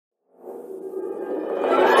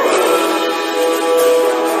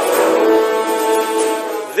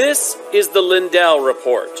This is the Lindell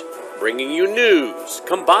Report, bringing you news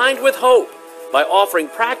combined with hope by offering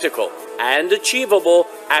practical and achievable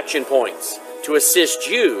action points to assist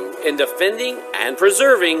you in defending and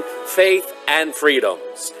preserving faith and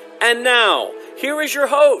freedoms. And now, here is your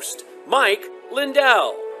host, Mike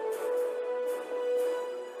Lindell.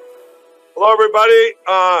 Hello, everybody.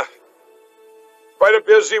 Quite a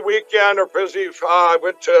busy weekend, I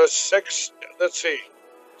went to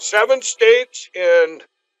 7 states in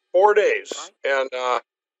 4 days. And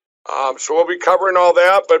so we'll be covering all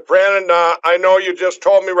that. But Brandon, I know you just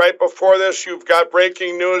told me right before this you've got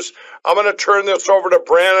breaking news. I'm going to turn this over to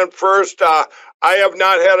Brandon first. I have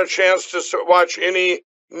not had a chance to watch any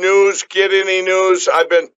news, get any news. I've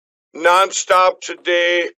been nonstop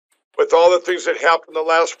today with all the things that happened the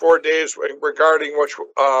last 4 days regarding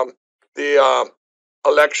the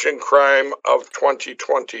election crime of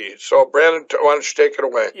 2020. So, Brandon, why don't you take it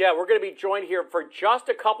away? Yeah, we're going to be joined here for just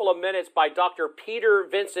a couple of minutes by Dr. Peter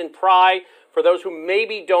Vincent Pry. For those who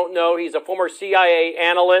maybe don't know, he's a former CIA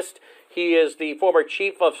analyst. He is the former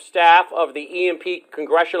chief of staff of the EMP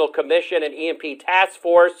Congressional Commission and EMP Task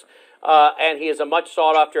Force, and he is a much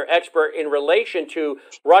sought-after expert in relation to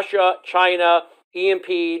Russia, China, EMP,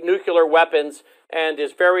 nuclear weapons, and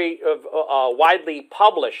is very widely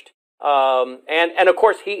published. And of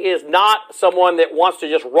course, he is not someone that wants to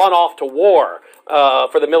just run off to war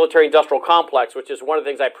for the military-industrial complex, which is one of the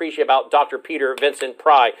things I appreciate about Dr. Peter Vincent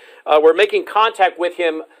Pry. We're making contact with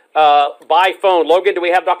him by phone. Logan, do we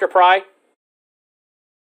have Dr. Pry?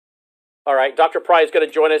 All right, Dr. Pry is going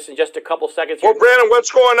to join us in just a couple seconds. Well, Brandon,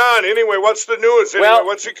 what's going on? Anyway, what's the news?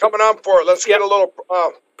 What's he coming on for? Let's get a little...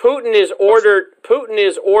 Putin is ordered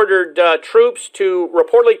troops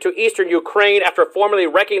reportedly to eastern Ukraine after formally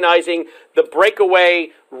recognizing the breakaway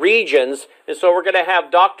regions. And so we're going to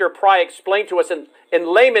have Dr. Pry explain to us in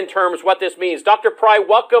layman terms what this means. Dr. Pry,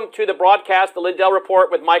 welcome to the broadcast, the Lindell Report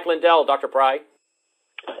with Mike Lindell. Dr. Pry.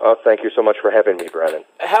 Thank you so much for having me, Brandon.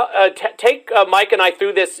 Take Mike and I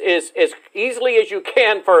through this as easily as you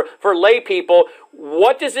can for lay people.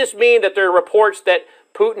 What does this mean that there are reports that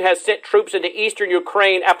Putin has sent troops into eastern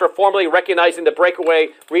Ukraine after formally recognizing the breakaway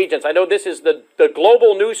regions? I know this is the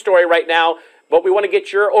global news story right now, but we want to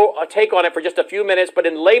get your take on it for just a few minutes. But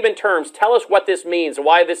in layman terms, tell us what this means,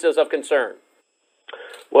 why this is of concern.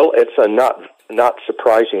 Well, it's a not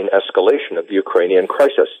surprising escalation of the Ukrainian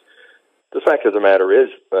crisis. The fact of the matter is,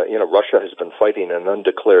 Russia has been fighting an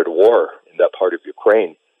undeclared war in that part of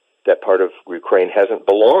Ukraine. That part of Ukraine hasn't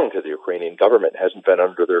belonged to the Ukrainian government, hasn't been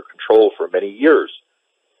under their control for many years.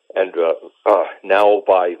 And now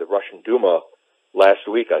by the Russian Duma last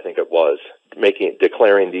week, I think it was,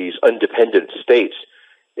 declaring these independent states,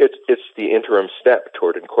 it's the interim step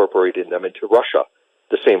toward incorporating them into Russia,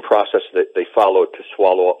 the same process that they followed to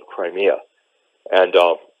swallow up Crimea. And,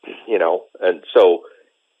 so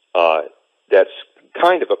that's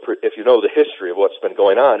kind of if you know the history of what's been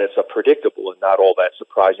going on, it's a predictable and not all that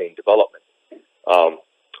surprising development.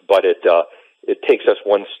 But it takes us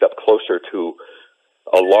one step closer to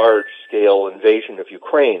a large-scale invasion of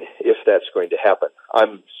Ukraine, if that's going to happen.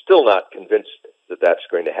 I'm still not convinced that that's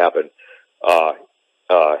going to happen.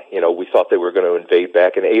 We thought they were going to invade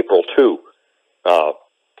back in April, too.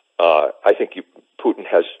 I think Putin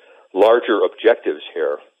has larger objectives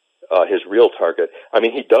here. His real target,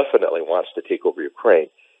 he definitely wants to take over Ukraine.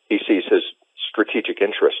 He sees his strategic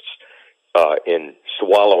interests in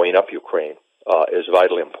swallowing up Ukraine as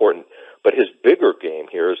vitally important. But his bigger game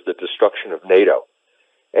here is the destruction of NATO.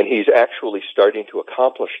 And he's actually starting to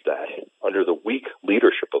accomplish that under the weak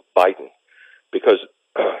leadership of Biden, because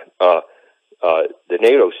the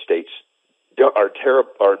NATO states are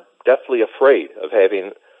deathly afraid of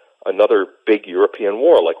having another big European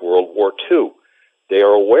war like World War II. They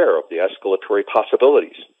are aware of the escalatory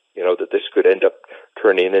possibilities, that this could end up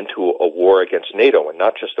turning into a war against NATO and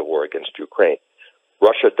not just a war against Ukraine.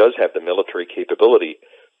 Russia does have the military capability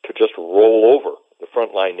to just roll over the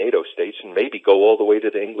frontline NATO states and maybe go all the way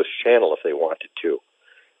to the English Channel if they wanted to.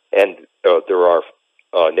 And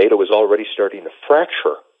NATO is already starting to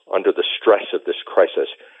fracture under the stress of this crisis.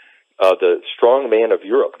 The strong man of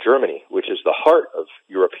Europe, Germany, which is the heart of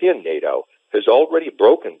European NATO, has already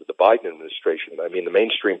broken with the Biden administration. The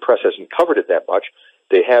mainstream press hasn't covered it that much.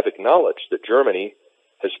 They have acknowledged that Germany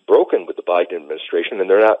has broken with the Biden administration, and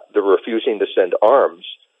they're refusing to send arms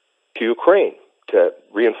to Ukraine to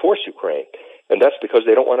reinforce Ukraine. And that's because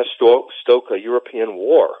they don't want to stoke a European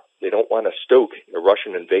war. They don't want to stoke a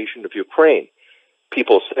Russian invasion of Ukraine.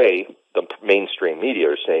 People say, the mainstream media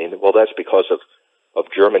are saying, well, that's because of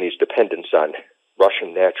Germany's dependence on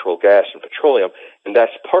Russian natural gas and petroleum, and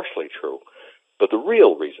that's partially true. But the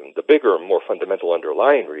real reason, the bigger and more fundamental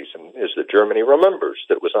underlying reason, is that Germany remembers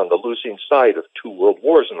that it was on the losing side of 2 world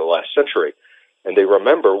wars in the last century, and they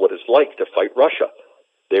remember what it's like to fight Russia.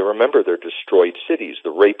 They remember their destroyed cities, the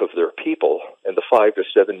rape of their people, and the 5 to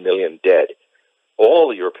 7 million dead.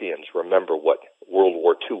 All Europeans remember what World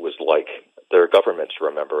War II was like. Their governments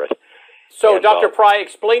remember it. So, Dr. Pry,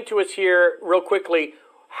 explain to us here real quickly,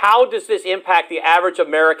 how does this impact the average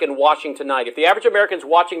American watching tonight? If the average American's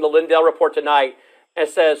watching the Lindell Report tonight and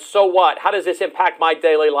says, so what? How does this impact my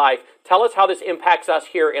daily life? Tell us how this impacts us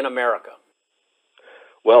here in America.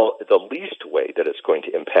 Well, the least way that it's going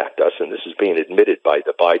to impact us, and this is being admitted by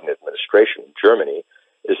the Biden administration in Germany,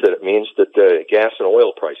 is that it means that the gas and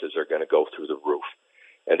oil prices are going to go through the roof.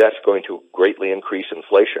 And that's going to greatly increase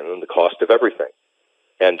inflation and the cost of everything.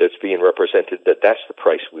 And it's being represented that that's the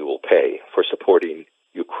price we will pay for supporting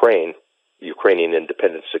Ukrainian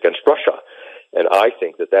independence against Russia. And I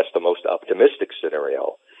think that that's the most optimistic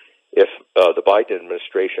scenario. If the Biden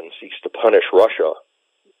administration seeks to punish Russia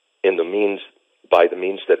by the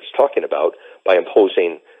means that it's talking about, by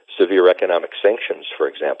imposing severe economic sanctions, for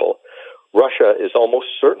example, Russia is almost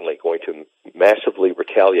certainly going to massively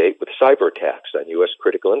retaliate with cyber attacks on U.S.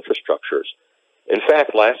 critical infrastructures. In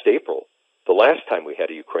fact, last April, the last time we had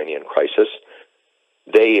a Ukrainian crisis,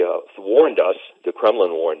 they warned us, the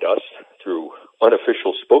Kremlin warned us, through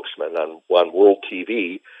unofficial spokesmen on world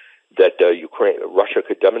TV, that Russia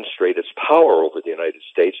could demonstrate its power over the United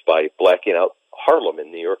States by blacking out Harlem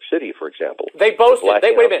in New York City, for example. They boasted. Wait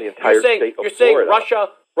a minute. You're saying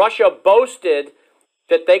Russia boasted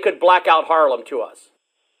that they could black out Harlem to us?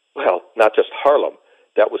 Well, not just Harlem.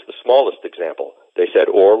 That was the smallest example. They said,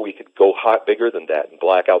 or we could go bigger than that and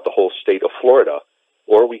black out the whole state of Florida,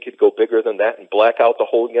 or we could go bigger than that and black out the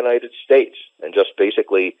whole United States and just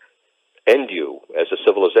basically end you as a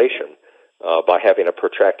civilization by having a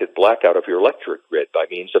protracted blackout of your electric grid by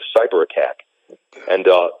means of cyber attack. And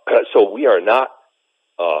so we are not,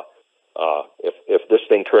 if this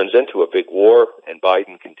thing turns into a big war and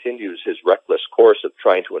Biden continues his reckless course of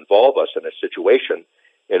trying to involve us in a situation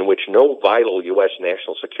in which no vital U.S.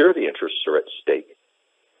 national security interests are at stake,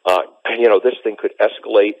 this thing could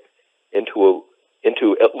escalate into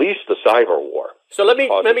at least the cyber war. So let me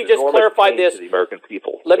just clarify this. To the American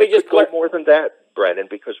people. Let me just go more than that, Brennan,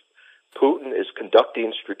 because Putin is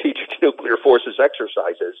conducting strategic nuclear forces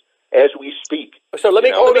exercises as we speak. So hold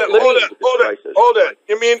it.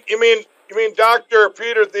 You mean, Dr.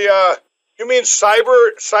 Peter, you mean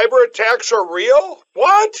cyber attacks are real?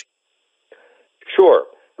 What? Sure.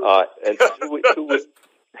 And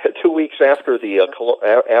 2 weeks after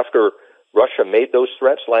after Russia made those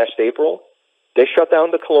threats last April, they shut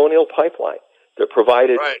down the Colonial Pipeline that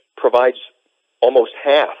provides almost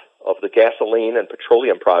half of the gasoline and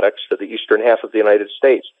petroleum products to the eastern half of the United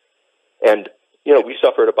States. And, we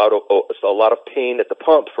suffered about a lot of pain at the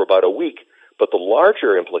pump for about a week. But the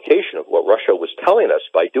larger implication of what Russia was telling us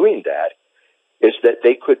by doing that is that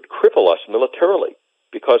they could cripple us militarily,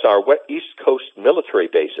 because our East Coast military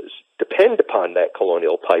bases depend upon that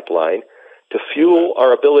Colonial Pipeline to fuel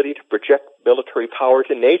our ability to project military power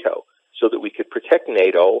to NATO, so that we could protect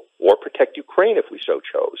NATO or protect Ukraine if we so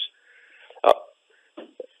chose.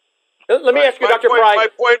 Let me ask you, Dr. Pry.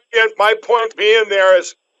 My point being there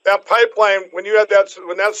is that pipeline, when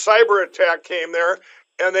that cyber attack came there,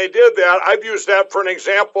 and they did that, I've used that for an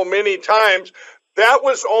example many times. That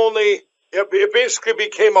was it basically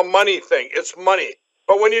became a money thing. It's money.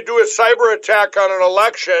 But when you do a cyber attack on an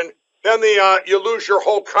election, then you lose your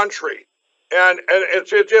whole country. And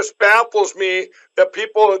it just baffles me that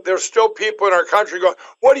there's still people in our country going,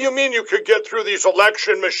 what do you mean you could get through these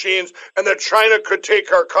election machines and that China could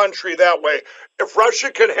take our country that way? If Russia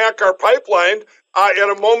can hack our pipeline at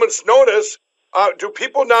a moment's notice, do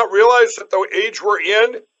people not realize that the age we're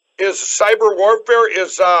in is cyber warfare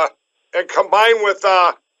and combine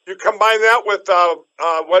that with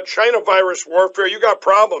what China virus warfare, you got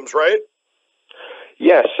problems, right?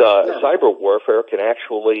 Yes, cyber warfare can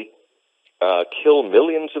actually kill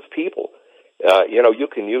millions of people. You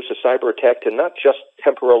can use a cyber attack to not just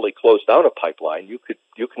temporarily close down a pipeline.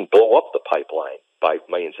 You can blow up the pipeline by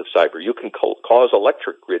means of cyber. You can cause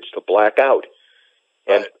electric grids to black out,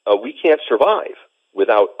 and we can't survive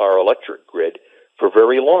without our electric grid for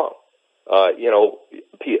very long.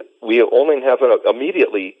 We only have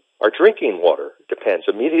immediately our drinking water depends.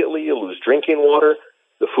 Immediately you lose drinking water.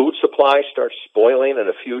 The food supply starts spoiling in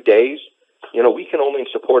a few days. We can only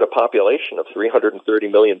support a population of 330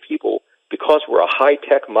 million people because we're a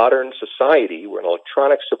high-tech modern society. We're an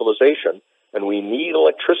electronic civilization, and we need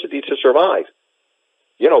electricity to survive.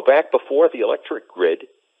 Back before the electric grid,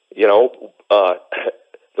 we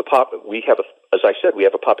have as I said, we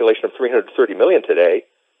have a population of 330 million today.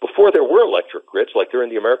 Before there were electric grids, like during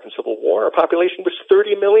the American Civil War, our population was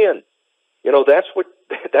 30 million. That's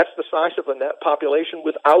the size of a net population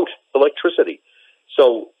without electricity.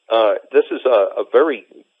 So this is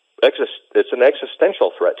it's an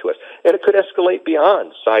existential threat to us, and it could escalate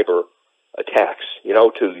beyond cyber attacks,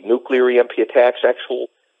 to nuclear EMP attacks, actual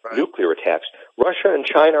nuclear attacks. Russia and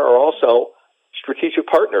China are also strategic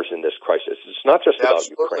partners in this crisis. It's not just about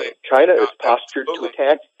Ukraine. China is postured to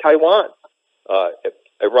attack Taiwan.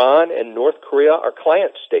 Iran and North Korea are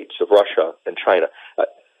client states of Russia and China.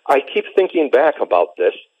 I keep thinking back about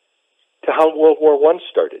this to how World War I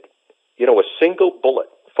started. A single bullet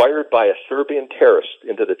fired by a Serbian terrorist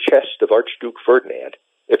into the chest of Archduke Ferdinand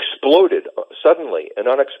exploded suddenly and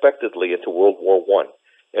unexpectedly into World War I.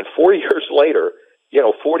 And 4 years later, there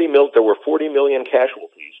were 40 million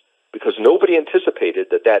casualties because nobody anticipated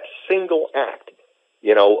that single act,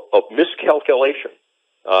 of miscalculation,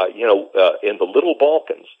 in the little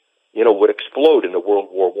Balkans, would explode into World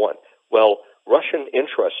War I. Well, Russian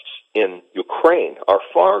interests in Ukraine are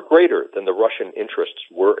far greater than the Russian interests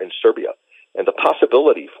were in Serbia. And the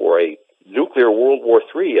possibility for a nuclear World War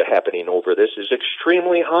III happening over this is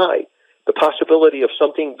extremely high. The possibility of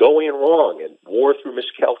something going wrong and war through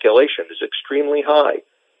miscalculation is extremely high.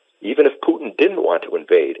 Even if Putin didn't want to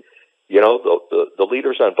invade, the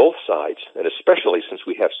leaders on both sides, and especially since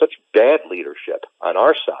we have such bad leadership on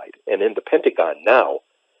our side and in the Pentagon now,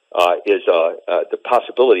 the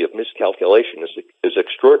possibility of miscalculation is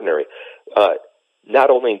extraordinary. Not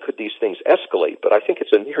only could these things escalate, but I think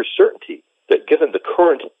it's a near certainty that given the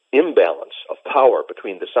current imbalance of power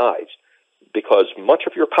between the sides, because much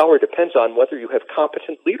of your power depends on whether you have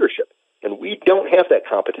competent leadership. And we don't have that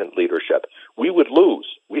competent leadership. We would lose.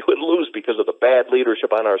 We would lose because of the bad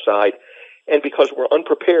leadership on our side and because we're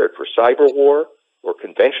unprepared for cyber war or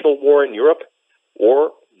conventional war in Europe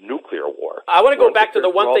or nuclear war. I want to go back to the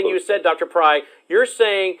one thing you said, Dr. Pry. You're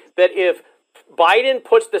saying that if Biden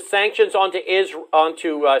puts the sanctions onto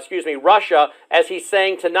Russia, as he's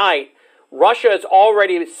saying tonight, Russia has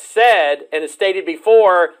already said and has stated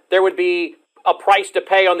before there would be a price to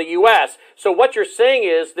pay on the U.S. So what you're saying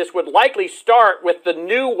is this would likely start with the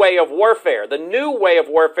new way of warfare,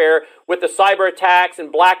 with the cyber attacks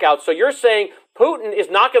and blackouts. So you're saying Putin is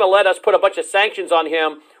not going to let us put a bunch of sanctions on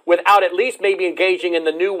him without at least maybe engaging in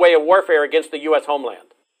the new way of warfare against the U.S.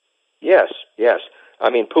 homeland. Yes. I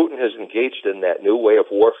mean, Putin has engaged in that new way of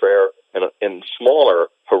warfare in smaller,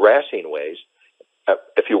 harassing ways,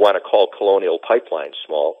 if you want to call colonial pipelines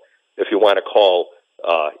small, if you want to call,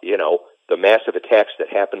 the massive attacks that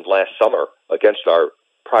happened last summer against our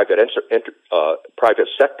private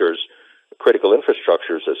sector's critical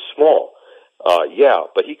infrastructures as small.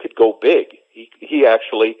 But he could go big. He has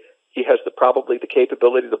probably the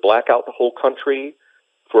capability to black out the whole country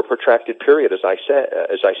for a protracted period, as I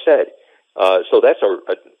said. So that's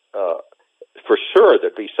for sure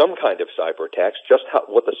there'd be some kind of cyber attacks. Just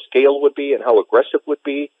what the scale would be and how aggressive would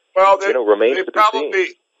be, remains to be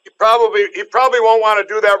seen. He probably won't want to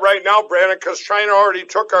do that right now, Brandon, because China already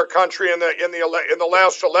took our country in the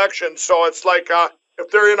last election. So it's like if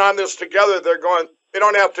they're in on this together, they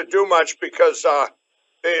don't have to do much because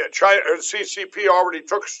China or CCP already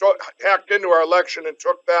hacked into our election and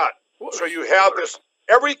took that. So you have this.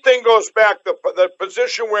 Everything goes back. The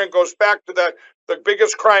position we're in goes back to the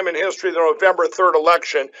biggest crime in history, the November 3rd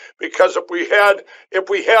election. Because if we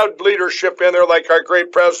had leadership in there like our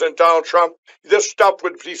great President Donald Trump, this stuff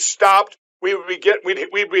would be stopped. We would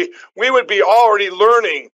be already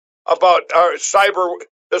learning about our cyber.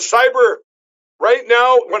 The cyber right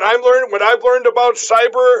now. What I've learned about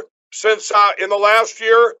cyber since in the last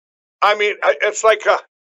year, I mean, it's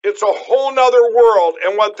a whole nother world,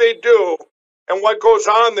 and what they do. And what goes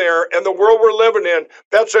on there and the world we're living in,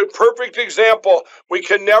 that's a perfect example. We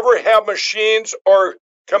can never have machines or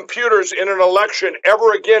computers in an election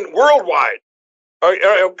ever again worldwide.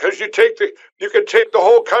 Because you could take the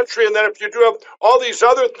whole country, and then if you do have all these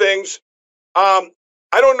other things, I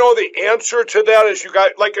don't know the answer to that. As you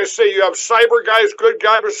got, like I say, you have cyber guys, good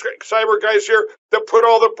guys, cyber guys here that put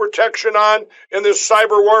all the protection on in this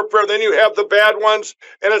cyber warfare. Then you have the bad ones,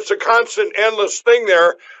 and it's a constant, endless thing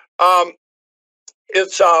there.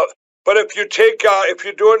 But if you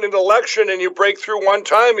do it in an election and you break through one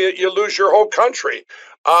time, you lose your whole country.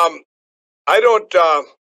 Where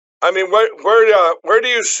do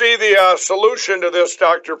you see the solution to this,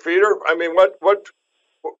 Dr. Peter? I mean, where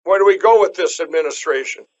do we go with this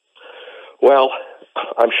administration? Well,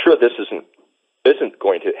 I'm sure this isn't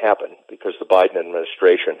going to happen because the Biden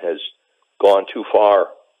administration has gone too far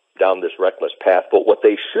down this reckless path. But what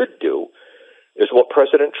they should do is what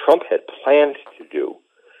President Trump had planned to do,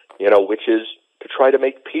 which is to try to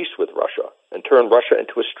make peace with Russia and turn Russia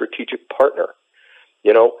into a strategic partner.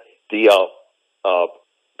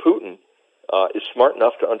 Putin is smart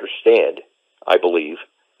enough to understand, I believe,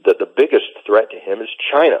 that the biggest threat to him is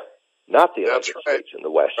China, not the United States in the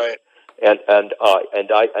West. Right.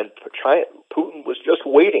 Putin was just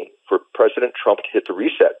waiting for President Trump to hit the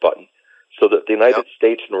reset button so that the United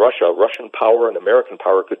States and Russia, Russian power and American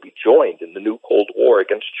power, could be joined in the new Cold War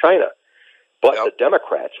against China. But the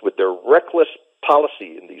Democrats, with their reckless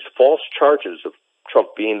policy and these false charges of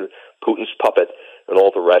Trump being Putin's puppet and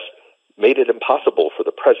all the rest, made it impossible for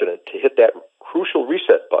the president to hit that crucial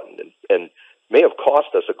reset button and may have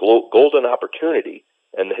cost us a golden opportunity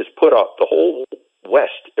and has put up the whole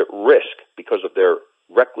West at risk because of their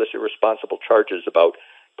reckless, irresponsible charges about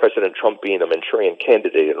President Trump being a Manchurian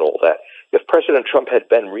candidate and all that. If President Trump had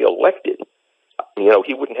been reelected,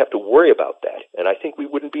 he wouldn't have to worry about that. And I think we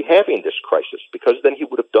wouldn't be having this crisis because then he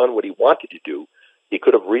would have done what he wanted to do. He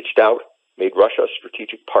could have reached out, made Russia a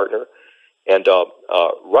strategic partner, and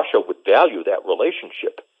Russia would value that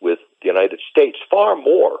relationship with the United States far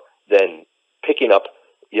more than picking up,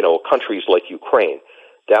 countries like Ukraine.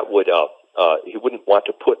 That would he wouldn't want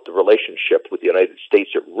to put the relationship with the United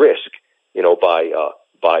States at risk,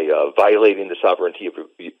 by violating the sovereignty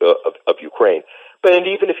of Ukraine. And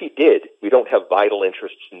even if he did, we don't have vital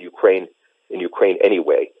interests in Ukraine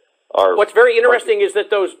anyway. What's very interesting is that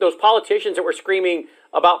those politicians that were screaming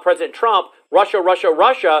about President Trump, Russia, Russia,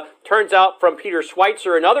 Russia, turns out from Peter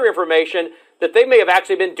Schweitzer and other information that they may have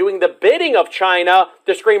actually been doing the bidding of China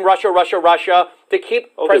to scream Russia, Russia, Russia, to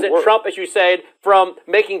keep President Trump, as you said, from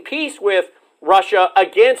making peace with Russia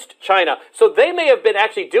against China. So they may have been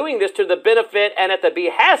actually doing this to the benefit and at the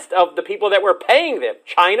behest of the people that were paying them.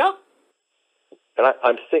 China? And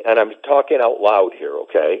I'm talking out loud here,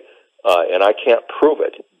 okay? And I can't prove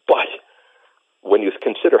it. But when you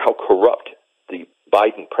consider how corrupt the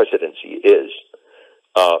Biden presidency is,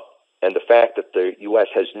 and the fact that the U.S.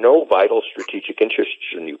 has no vital strategic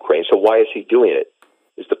interests in Ukraine, so why is he doing it?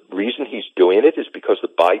 Is the reason he's doing it is because the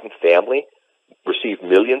Biden family received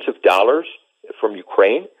millions of dollars from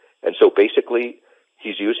Ukraine, and so basically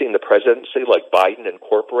he's using the presidency like Biden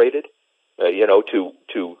Incorporated,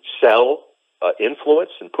 to sell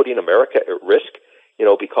influence and putting America at risk,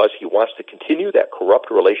 because he wants to continue that corrupt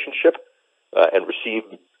relationship and receive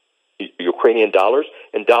Ukrainian dollars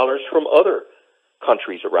and dollars from other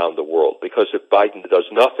countries around the world. Because if Biden does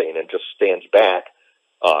nothing and just stands back,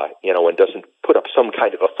 and doesn't put up some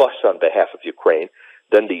kind of a fuss on behalf of Ukraine,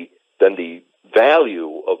 then the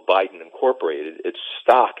value of Biden Incorporated, its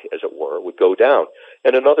stock, as it were, would go down.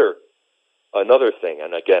 And another thing,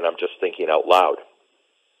 and again, I'm just thinking out loud,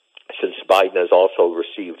 since Biden has also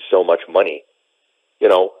received so much money,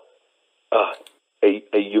 a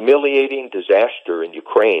humiliating disaster in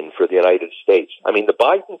Ukraine for the United States. I mean, the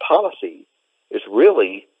Biden policy is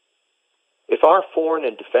really, if our foreign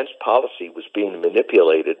and defense policy was being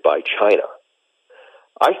manipulated by China,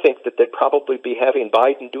 I think that they'd probably be having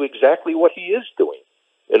Biden do exactly what he is doing,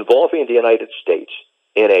 involving the United States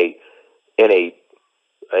in a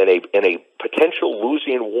potential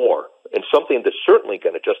losing war, and something that's certainly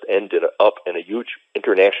going to just end up in a huge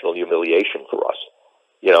international humiliation for us.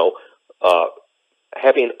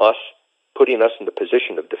 Putting us in the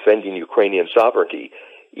position of defending Ukrainian sovereignty,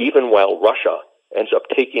 even while Russia ends up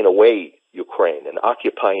taking away Ukraine and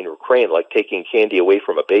occupying Ukraine like taking candy away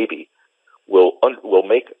from a baby, will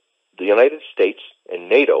make the United States and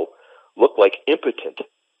NATO look like impotent,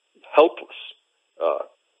 helpless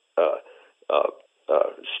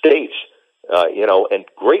states, and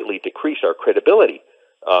greatly decrease our credibility.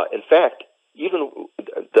 In fact, even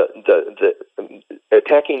the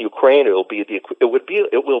attacking Ukraine, it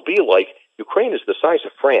will be like Ukraine is the size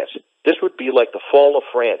of France. This would be like the fall of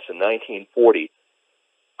France in 1940.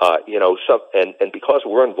 And because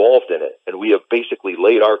we're involved in it, and we have basically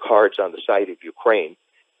laid our cards on the side of Ukraine,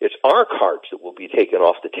 it's our cards that will be taken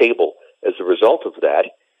off the table as a result of that,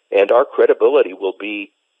 and our credibility will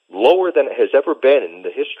be lower than it has ever been in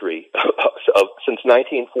the history since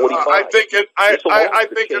 1945. I think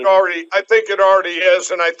it already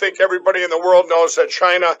is, and I think everybody in the world knows that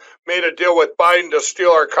China made a deal with Biden to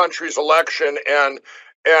steal our country's election, and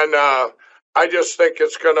I just think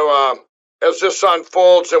it's going to, as this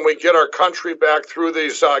unfolds and we get our country back through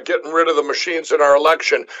these getting rid of the machines in our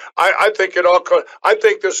election, I think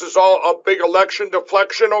this is all a big election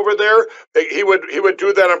deflection over there. He would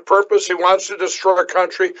do that on purpose. He wants to destroy our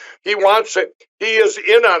country. He wants it. He is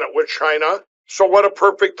in on it with China. So what a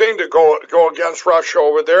perfect thing to go against Russia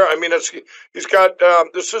over there. I mean, he's got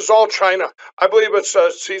this is all China. I believe it's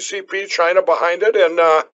CCP, China behind it,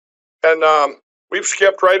 and we've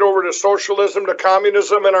skipped right over to socialism to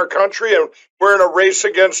communism in our country, and we're in a race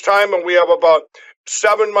against time, and we have about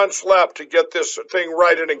 7 months left to get this thing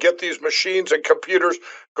righted and get these machines and computers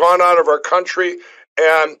gone out of our country,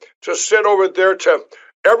 and to sit over there to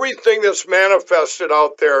everything that's manifested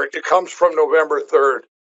out there. It comes from November 3rd.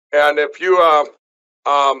 And if you,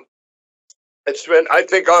 it's been, I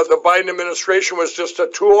think the Biden administration was just a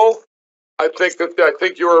tool. I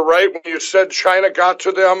think you were right when you said China got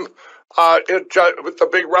to them with the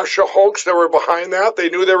big Russia hoax. They were behind that. They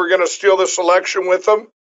knew they were going to steal this election with them.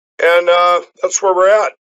 And that's where we're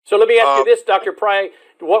at. So let me ask you this, Dr. Pry.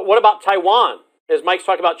 What about Taiwan? As Mike's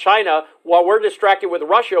talking about China, while we're distracted with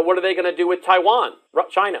Russia, what are they going to do with Taiwan,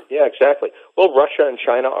 China? Yeah, exactly. Well, Russia and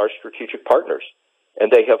China are strategic partners. And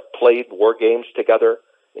they have played war games together,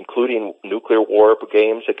 including nuclear war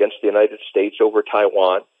games against the United States over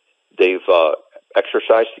Taiwan. They've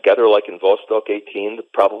exercised together, like in Vostok 18,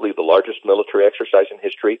 probably the largest military exercise in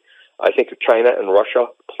history. I think China and Russia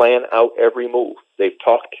plan out every move. They've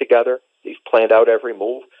talked together. They've planned out every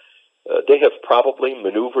move. They have probably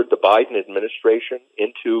maneuvered the Biden administration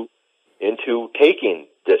into taking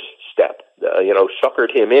this step,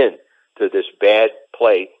 suckered him in to this bad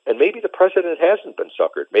play. And maybe the president hasn't been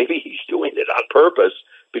suckered. Maybe he's doing it on purpose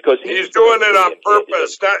because he's doing it on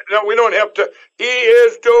purpose. No, we don't have to. He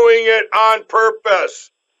is doing it on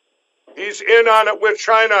purpose. He's in on it with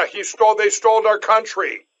China. They stole our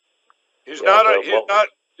country. He's not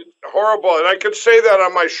horrible, and I could say that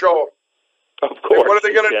on my show. Of course. What are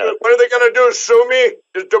they going to do? What are they going to do? Sue me?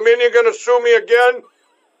 Is Dominion going to sue me again?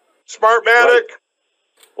 Smartmatic. Right.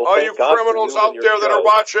 Well, all you criminals out there that are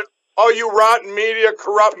watching, all you rotten media,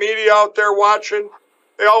 corrupt media out there watching,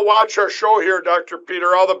 they all watch our show here, Dr.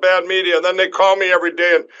 Peter, all the bad media, and then they call me every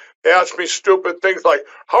day and they ask me stupid things like,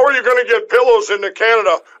 how are you going to get pillows into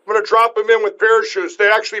Canada? I'm going to drop them in with parachutes.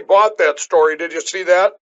 They actually bought that story. Did you see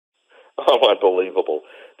that? Oh, unbelievable.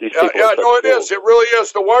 It is. It really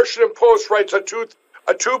is. The Washington Post writes a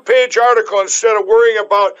two-page article instead of worrying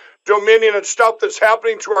about Dominion and stuff that's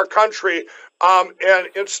happening to our country. And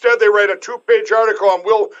instead they write a two-page article on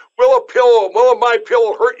will my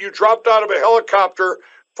pillow hurt you dropped out of a helicopter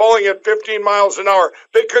falling at 15 miles an hour.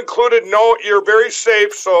 They concluded, no, you're very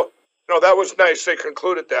safe. So, that was nice. They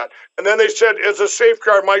concluded that. And then they said, as a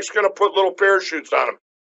safeguard, Mike's going to put little parachutes on them.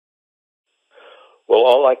 Well,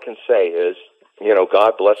 all I can say is,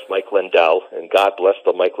 God bless Mike Lindell, and God bless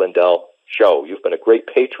the Mike Lindell show. You've been a great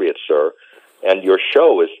patriot, sir, and your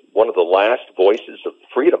show is one of the last voices of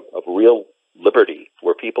freedom, of real liberty,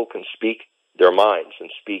 where people can speak their minds and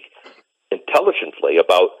speak intelligently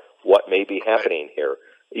about what may be happening here.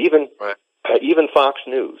 Even Fox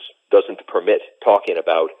News doesn't permit talking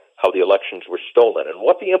about how the elections were stolen and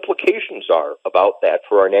what the implications are about that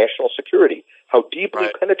for our national security, how deeply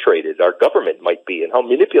penetrated our government might be and how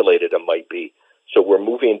manipulated it might be. So we're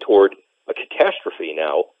moving toward a catastrophe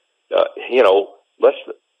now.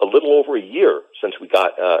 A little over a year since we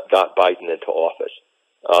got Biden into office.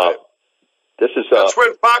 That's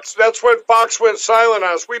when Fox went silent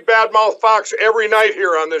on us. We badmouth Fox every night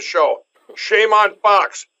here on this show. Shame on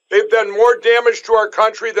Fox. They've done more damage to our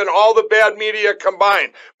country than all the bad media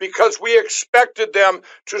combined because we expected them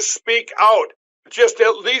to speak out. Just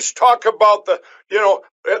at least talk about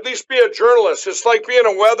at least be a journalist. It's like being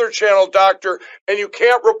a Weather Channel doctor and you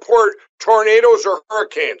can't report tornadoes or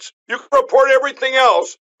hurricanes. You can report everything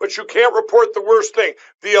else, but you can't report the worst thing,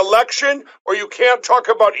 the election, or you can't talk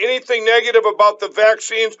about anything negative about the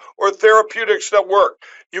vaccines or therapeutics that work.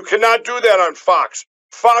 You cannot do that on Fox.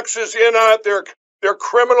 Fox is in on it. They're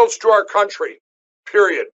criminals to our country,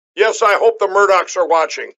 period. Yes, I hope the Murdochs are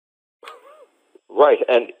watching. Right,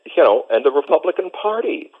 and the Republican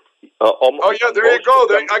Party. There you go.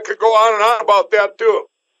 I could go on and on about that too.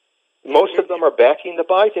 Most of them are backing the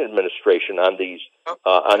Biden administration on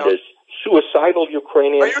this suicidal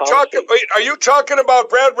Ukrainian policy. Are you talking about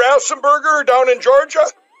Brad Raffensperger down in Georgia?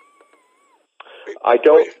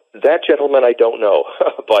 That gentleman I don't know,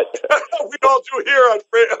 but we all do here on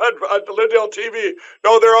Lindell TV.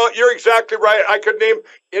 No, you're exactly right. I could name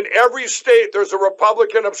in every state there's a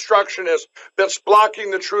Republican obstructionist that's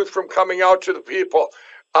blocking the truth from coming out to the people.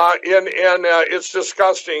 And it's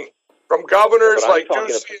disgusting. From governors like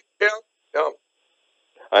Ducey.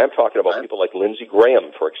 I am talking about people like Lindsey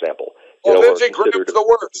Graham, for example. Lindsey Graham's the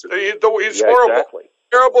worst. He's horrible. Exactly.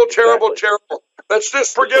 Terrible. Let's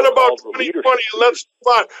just forget about 2020 and let's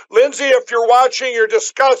move on. Lindsey, if you're watching, you're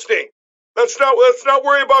disgusting. Let's not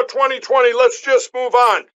worry about 2020. Let's just move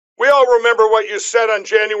on. We all remember what you said on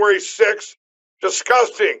January 6th.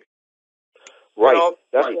 Disgusting. Right. You know?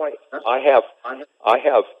 That's why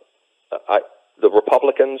the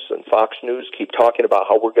Republicans and Fox News keep talking about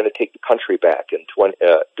how we're going to take the country back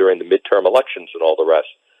during the midterm elections and all the rest.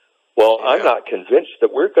 Well, yeah. I'm not convinced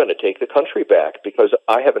that we're going to take the country back because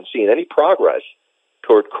I haven't seen any progress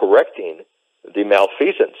toward correcting the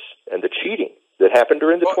malfeasance and the cheating that happened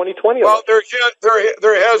during the 2020 election. Well,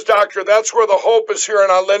 there has, Doctor. That's where the hope is here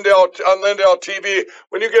on Lindell TV.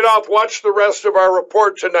 When you get off, watch the rest of our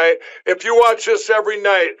report tonight. If you watch this every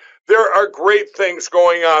night, there are great things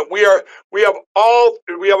going on. We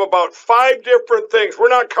have about 5 different things. We're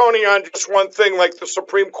not counting on just one thing like the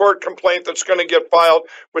Supreme Court complaint that's going to get filed,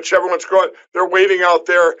 which everyone's going. They're waiting out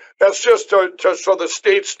there. That's just so the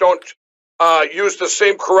states don't use the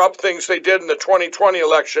same corrupt things they did in the 2020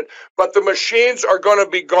 election. But the machines are going to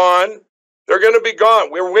be gone. They're going to be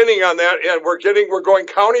gone. We're winning on that, and we're going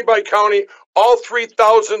county by county, all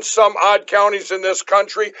 3,000 some odd counties in this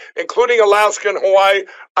country, including Alaska and Hawaii.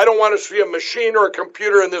 I don't want to see a machine or a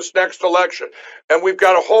computer in this next election. And we've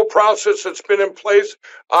got a whole process that's been in place.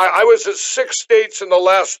 I was at 6 states in the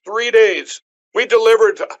last 3 days. We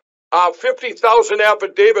delivered 50,000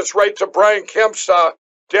 affidavits right to Brian Kemp's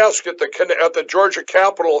desk at the Georgia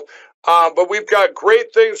Capitol. But we've got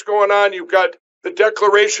great things going on. You've got the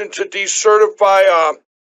declaration to decertify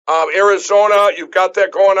Arizona. You've got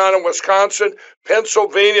that going on in Wisconsin.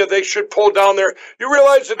 Pennsylvania, they should pull down there. You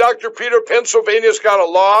realize that, Dr. Peter, Pennsylvania's got a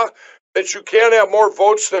law that you can't have more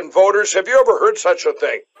votes than voters. Have you ever heard such a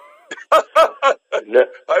thing? No.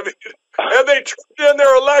 I mean, and they turned in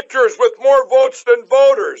their electors with more votes than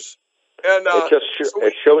voters. And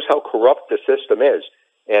it shows how corrupt the system is.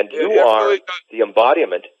 And you are really the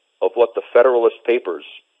embodiment of what the Federalist Papers,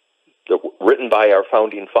 written by our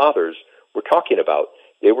founding fathers, were talking about.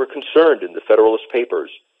 They were concerned in the Federalist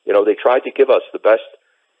Papers. You know, they tried to give us the best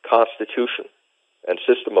constitution and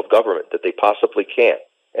system of government that they possibly can,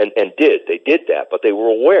 and did. They did that, but they were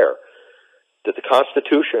aware that the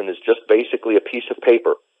Constitution is just basically a piece of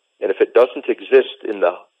paper, and if it doesn't exist in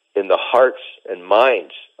the hearts and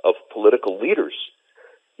minds of political leaders,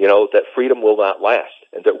 you know, that freedom will not last,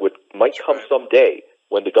 and that might come someday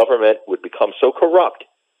when the government would become so corrupt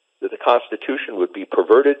that the Constitution would be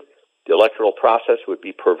perverted, the electoral process would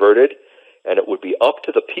be perverted, and it would be up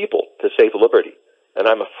to the people to save liberty. And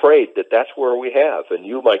I'm afraid that that's where we have. And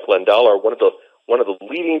you, Mike Lindell, are one of the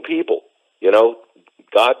leading people. You know,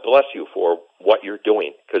 God bless you for what you're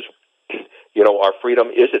doing, because you know our freedom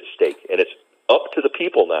is at stake, and it's up to the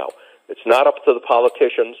people now. It's not up to the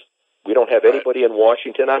politicians. We don't have anybody in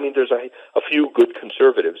Washington. I mean, there's a few good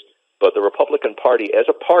conservatives, but the Republican Party, as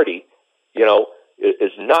a party, you know,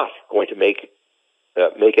 is not going to make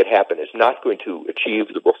it happen. Is not going to achieve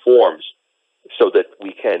the reforms so that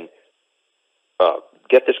we can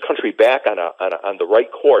get this country back on the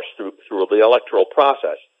right course through the electoral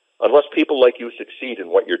process, unless people like you succeed in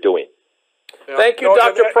what you're doing. Yeah. Thank you,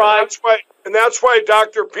 Dr. Pry. And that's why,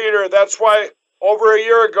 Dr. Peter, that's why over a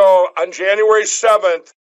year ago, on January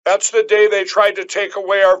 7th, that's the day they tried to take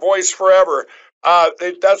away our voice forever.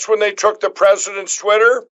 That's when they took the president's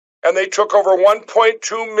Twitter, and they took over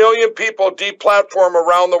 1.2 million people deplatform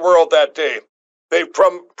around the world that day. They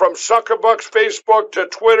from Zuckerberg's Facebook to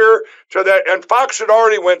Twitter to that, and Fox had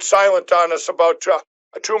already went silent on us about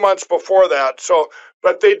 2 months before that. So,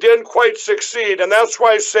 but they didn't quite succeed, and that's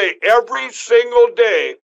why I say every single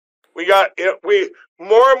day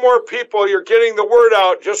more and more people. You're getting the word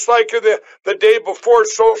out, just like the day before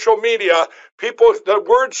social media. The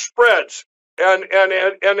word spreads, and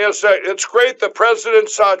it's great. The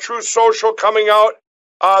president's Truth Social coming out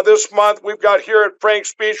this month. We've got here at Frank's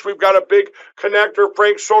Speech, we've got a big connector,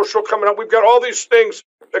 Frank Social, coming up. We've got all these things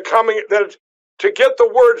to get the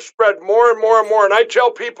word spread more and more and more. And I tell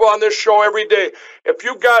people on this show every day, if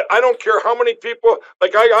you've got, I don't care how many people,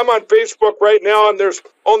 like I'm on Facebook right now, and there's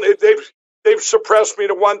only, they've suppressed me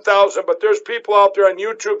to 1,000, but there's people out there on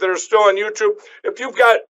YouTube that are still on YouTube. If you've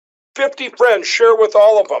got 50 friends, share with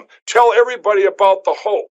all of them. Tell everybody about the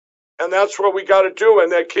hope. And that's what we got to do.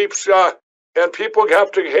 And that keeps, and people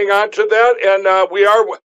have to hang on to that. And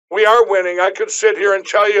we are winning. I could sit here and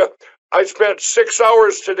tell you, I spent 6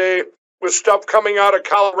 hours today with stuff coming out of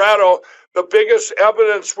Colorado, the biggest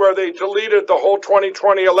evidence where they deleted the whole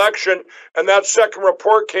 2020 election. And that second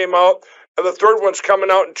report came out. And the third one's coming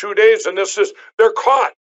out in 2 days. And they're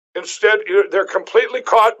caught. Instead, they're completely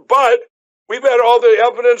caught. But we've had all the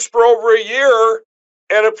evidence for over a year.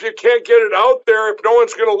 And if you can't get it out there, if no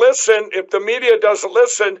one's going to listen, if the media doesn't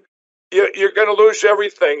listen, you're going to lose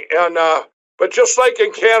everything. And but just like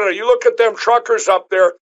in Canada, you look at them truckers up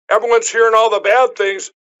there, everyone's hearing all the bad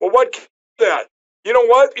things. Well, what that? You know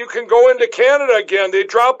what? You can go into Canada again. They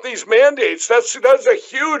dropped these mandates. That's a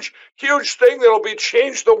huge, huge thing that'll be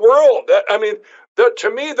change the world. To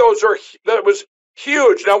me, that was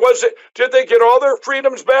huge. Now, did they get all their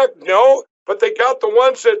freedoms back? No, but they got the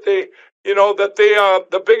ones that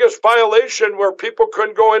the biggest violation where people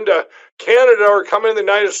couldn't go into Canada or come in the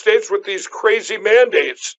United States with these crazy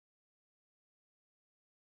mandates.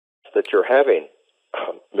 That you're having,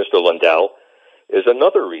 Mr. Lindell, is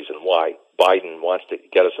another reason why Biden wants to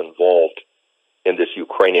get us involved in this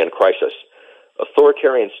Ukrainian crisis.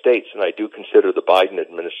 Authoritarian states, and I do consider the Biden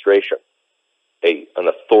administration an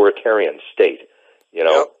authoritarian state. You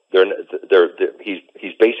know, yep.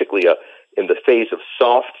 He's basically in the phase of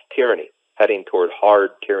soft tyranny, heading toward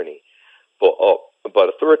hard tyranny. But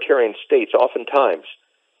authoritarian states, oftentimes,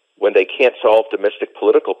 when they can't solve domestic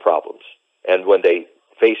political problems and when they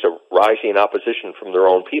face a rising opposition from their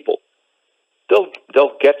own people,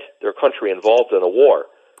 they'll get their country involved in a war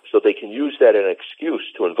so they can use that as an excuse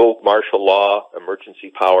to invoke martial law,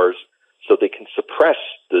 emergency powers, so they can suppress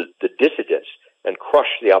the dissidents and crush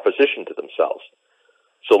the opposition to themselves.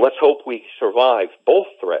 So let's hope we survive both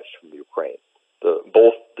threats from Ukraine,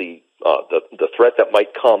 both the threat that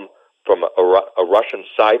might come from a Russian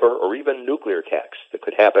cyber or even nuclear attacks that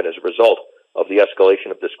could happen as a result of the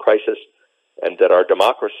escalation of this crisis, and that our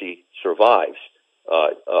democracy survives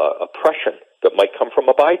oppression that might come from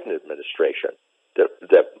a Biden administration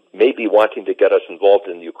that may be wanting to get us involved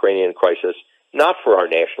in the Ukrainian crisis, not for our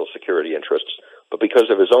national security interests, but because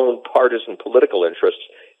of his own partisan political interests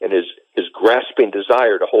and his grasping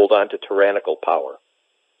desire to hold on to tyrannical power.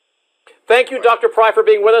 Thank you, Dr. Pry, for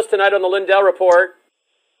being with us tonight on the Lindell Report.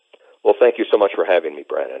 Well, thank you so much for having me,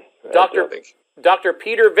 Brandon. Dr.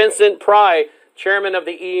 Peter Vincent Pry, chairman of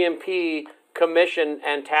the EMP Commission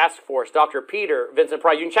and Task Force. Dr. Peter Vincent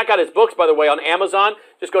Pry. You can check out his books, by the way, on Amazon.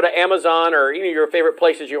 Just go to Amazon or any of your favorite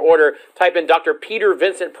places you order. Type in Dr. Peter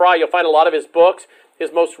Vincent Pry. You'll find a lot of his books.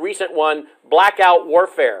 His most recent one, Blackout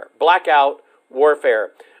Warfare. Blackout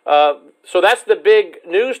Warfare. So that's the big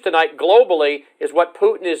news tonight globally, is what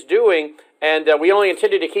Putin is doing. And we only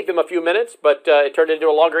intended to keep him a few minutes, but it turned into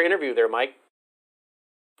a longer interview there, Mike.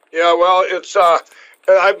 Yeah, well, it's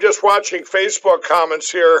I'm just watching Facebook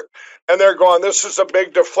comments here, and they're going, this is a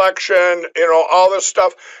big deflection, all this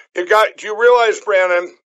stuff. Do you realize,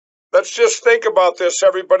 Brandon, let's just think about this,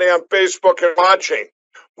 everybody on Facebook and watching.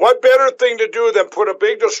 What better thing to do than put a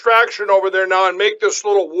big distraction over there now and make this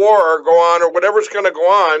little war go on or whatever's going to go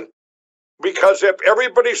on? Because if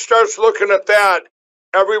everybody starts looking at that,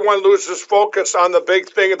 everyone loses focus on the big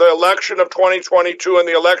thing of the election of 2022 and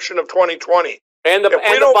the election of 2020. And the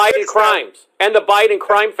Biden crimes. And the Biden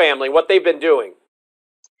crime family, what they've been doing.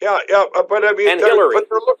 Yeah, but I mean... And Hillary.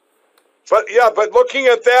 But looking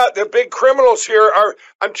at that, the big criminals here are,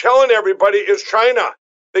 I'm telling everybody, is China.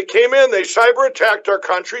 They came in, they cyber attacked our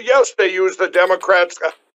country. Yes, they used the Democrats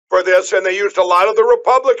for this, and they used a lot of the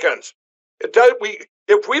Republicans.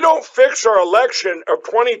 If we don't fix our election of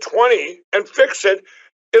 2020 and fix it,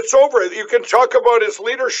 it's over. You can talk about his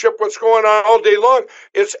leadership, what's going on all day long.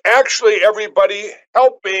 It's actually everybody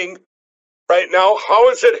helping right now. How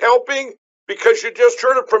is it helping? Because you just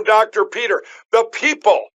heard it from Dr. Peter. The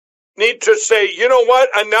people need to say, you know what?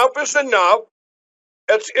 Enough is enough.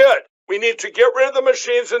 That's it. We need to get rid of the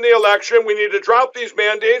machines in the election. We need to drop these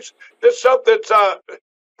mandates. This stuff that's,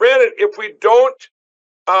 Brandon, if we don't,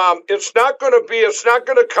 it's not going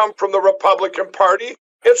to come from the Republican Party.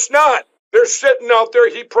 It's not. They're sitting out there.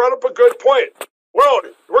 He brought up a good point. Well,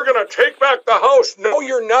 we're going to take back the House. No,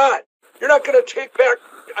 you're not. You're not going to take back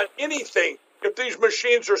anything if these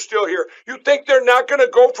machines are still here. You think they're not going to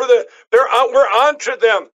go for we're on to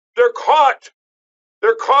them. They're caught.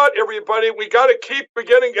 They're caught, everybody. We got to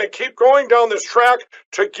keep going down this track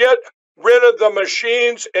to get rid of the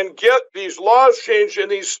machines and get these laws changed in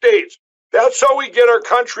these states. That's how we get our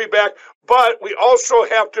country back. But we also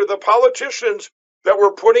have to, the politicians that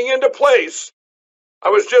we're putting into place. I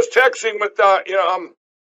was just texting with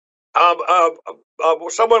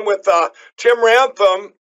someone with Tim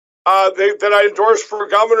Rantham that I endorsed for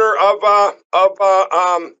governor of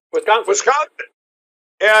Wisconsin.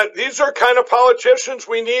 And these are kind of politicians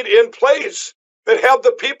we need in place that have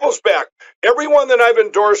the people's back. Everyone that I've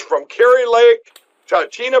endorsed, from Carrie Lake to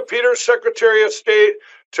Tina Peters, Secretary of State,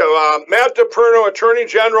 to Matt DePerno, Attorney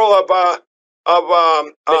General of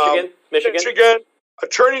Michigan,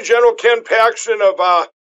 Attorney General Ken Paxton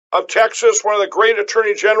of Texas, one of the great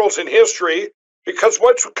attorney generals in history. Because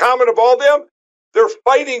what's common of all them? They're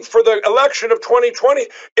fighting for the election of 2020.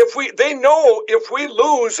 They know if we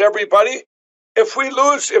lose, everybody. If we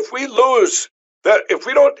lose that if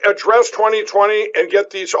we don't address 2020 and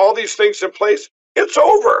get all these things in place, it's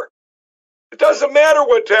over. It doesn't matter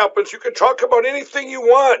what happens. You can talk about anything you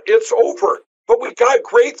want. It's over. But we got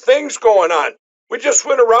great things going on. We just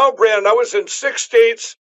went around, Brandon. I was in 6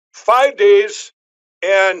 states, 5 days,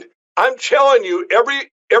 and I'm telling you,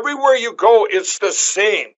 everywhere you go, it's the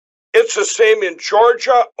same. It's the same in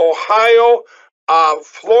Georgia, Ohio,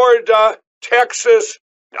 Florida, Texas,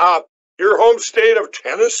 your home state of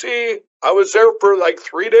Tennessee. I was there for like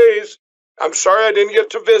 3 days. I'm sorry I didn't get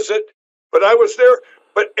to visit, but I was there.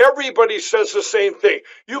 But everybody says the same thing.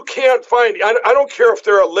 You can't find, I don't care if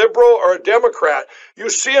they're a liberal or a Democrat. You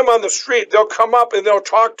see them on the street, they'll come up and they'll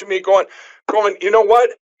talk to me going, you know what?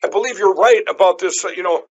 I believe you're right about this,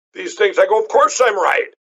 these things. I go, of course I'm right.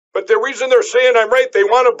 But the reason they're saying I'm right, they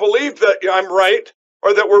want to believe that I'm right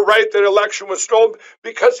or that we're right that election was stolen,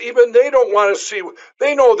 because even they don't want to see,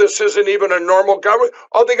 they know this isn't even a normal government.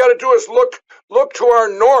 All they got to do is look to our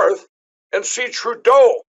north and see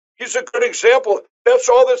Trudeau. He's a good example. That's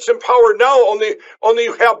all that's in power now. Only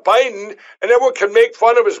you have Biden, and everyone can make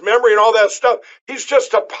fun of his memory and all that stuff. He's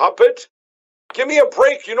just a puppet. Give me a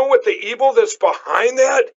break. You know what the evil that's behind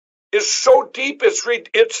that is so deep.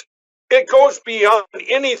 It goes beyond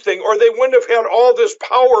anything, or they wouldn't have had all this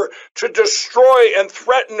power to destroy and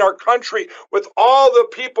threaten our country with all the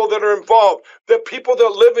people that are involved, the people that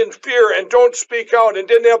live in fear and don't speak out and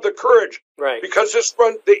didn't have the courage. Right. Because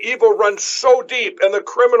the evil runs so deep and the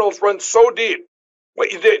criminals run so deep.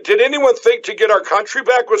 Did anyone think to get our country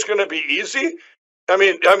back was going to be easy? I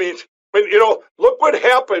mean, look what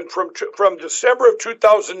happened from December of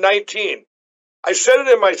 2019. I said it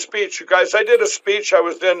in my speech, you guys. I did a speech. I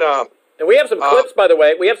was in. And we have some clips, by the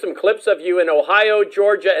way. We have some clips of you in Ohio,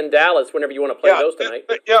 Georgia, and Dallas, whenever you want to play those tonight.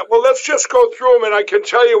 Yeah, well, let's just go through them, and I can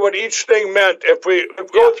tell you what each thing meant. If we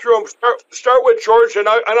go through them, start with Georgia, and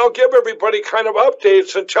I'll give everybody kind of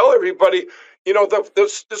updates and tell everybody,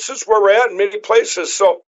 this is where we're at in many places.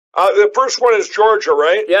 So the first one is Georgia,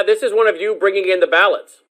 right? Yeah, this is one of you bringing in the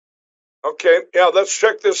ballots. Okay, yeah, let's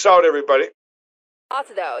check this out, everybody.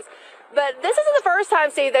 Lots of those. But this isn't the first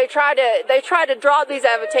time, Steve, they tried to drop these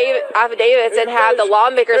affidavits and have the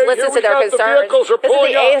lawmakers listen to their concerns. This is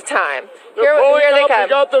the 8th time. Here they come. We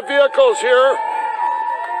got the vehicles here.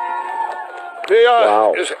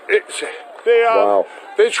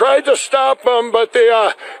 They tried to stop them, but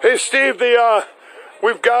hey, Steve,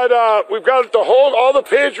 we've got all the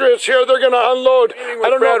Patriots here. They're going to unload. I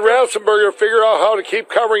don't know. Brad Rassenberger figure out how to keep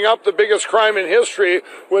covering up the biggest crime in history,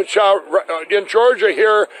 which in Georgia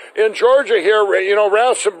here,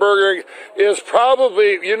 Rassenberger is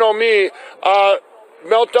probably,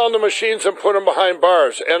 melt down the machines and put them behind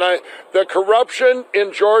bars. And the corruption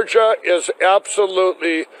in Georgia is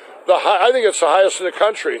absolutely I think it's the highest in the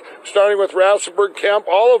country, starting with Rassenberg, Kemp,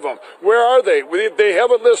 all of them. Where are they? They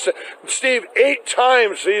haven't listed. Steve, 8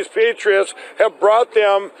 times these Patriots have brought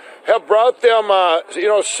them, sent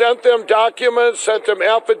them documents, sent them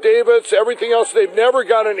affidavits, everything else. They've never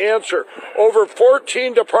got an answer. Over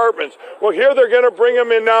 14 departments. Well, here they're going to bring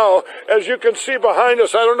them in now. As you can see behind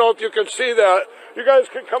us, I don't know if you can see that. You guys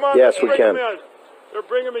can come on. Yes, we can. Them in. They're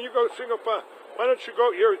bringing them in. You go single file. Why don't you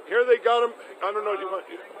go here? Here they got them. I don't know. Do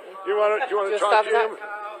you want to talk to him?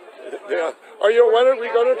 Yeah. Why don't we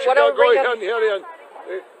go to Chicago? Go ahead.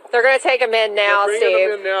 They're going to take him in now, Steve. Bringing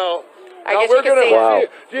him in now. I guess you can see. Wow.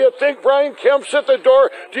 Do you think Brian Kemp's at the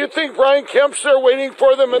door? Do you think Brian Kemp's there waiting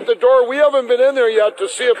for them at the door? We haven't been in there yet to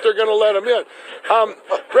see if they're going to let him in.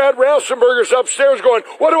 Brad Rassenberger's upstairs going,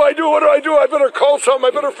 what do I do? What do I do? I better call something.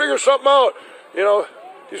 I better figure something out.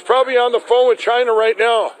 He's probably on the phone with China right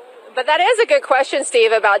now. But that is a good question,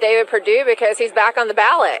 Steve, about David Perdue, because he's back on the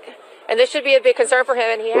ballot. And this should be a big concern for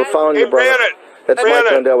him. And We're following you, brother. That's Mike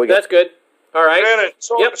Lindell. That's good. All right. Brandon,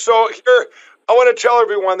 so here, I want to tell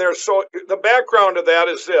everyone there. So the background of that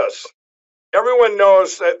is this. Everyone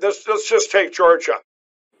knows that let's just take Georgia.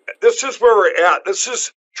 This is where we're at.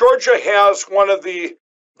 Georgia has one of the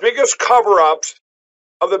biggest cover-ups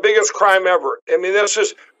of the biggest crime ever. I mean, this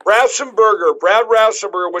is Brad Rassenberger,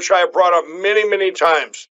 which I have brought up many, many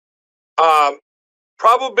times.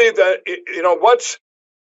 Probably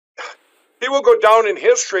he will go down in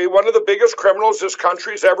history, one of the biggest criminals this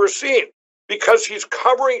country's ever seen, because he's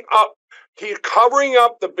covering up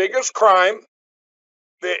the biggest crime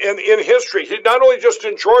in history. He not only just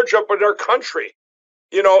in Georgia, but in our country.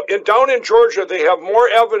 Down in Georgia, they have more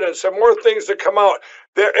evidence and more things that come out.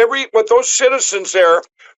 With those citizens there,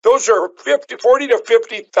 those are 40 to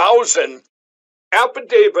 50,000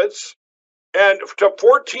 affidavits, and to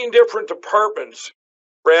 14 different departments,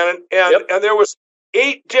 Brandon, and there was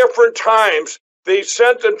 8 different times They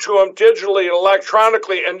sent them to them digitally and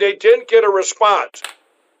electronically, and they didn't get a response.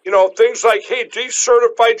 You know, things like, hey,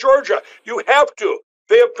 decertify Georgia. You have to.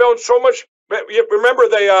 They have found so much. Remember,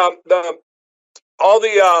 all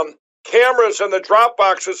the cameras and the drop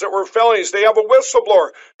boxes that were felonies. They have a whistleblower.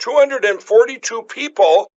 242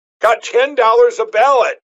 people got $10 a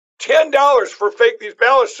ballot. $10 for fake these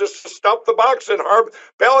ballots just to stuff the box in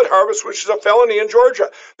ballot harvest, which is a felony in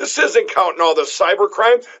Georgia. This isn't counting all the cyber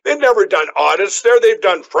crime. They've never done audits there. They've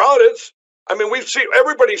done fraudits. I mean,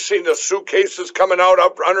 everybody's seen the suitcases coming out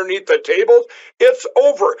up underneath the tables. It's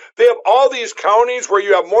over. They have all these counties where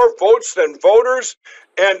you have more votes than voters.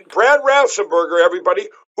 And Brad Rassenberger, everybody,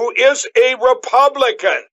 who is a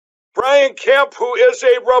Republican. Brian Kemp, who is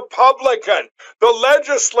a Republican. The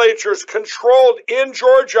legislatures controlled in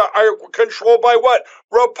Georgia are controlled by what?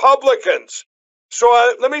 Republicans.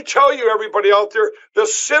 So let me tell you, everybody out there, the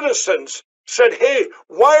citizens said, hey,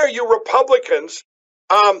 why are you Republicans?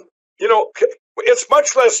 You know, it's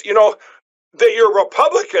much less, you know, that you're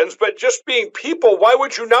Republicans, but just being people, why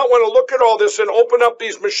would you not want to look at all this and open up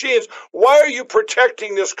these machines? Why are you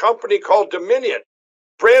protecting this company called Dominion?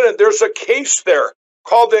 Brandon, there's a case there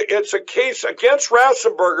it's a case against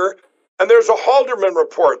Rassenberger, and there's a Halderman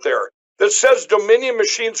report there that says Dominion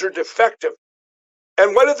machines are defective.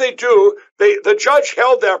 And what did they do? The judge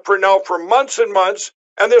held that for months and months,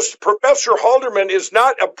 and this Professor Halderman is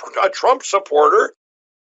not a Trump supporter.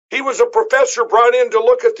 He was a professor brought in to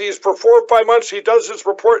look at these for 4 or 5 months. He does his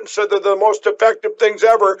report and said they're the most effective things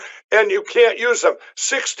ever, and you can't use them.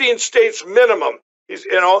 16 states minimum.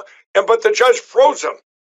 But the judge froze them.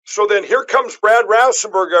 So then here comes Brad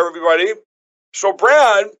Rassenberger, everybody. So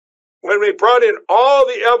Brad, when we brought in all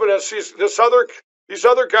the evidence, these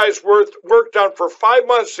other guys worked on for 5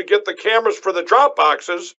 months to get the cameras for the drop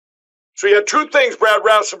boxes. So he had two things Brad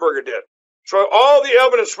Rassenberger did. So all the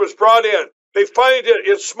evidence was brought in. They finally did.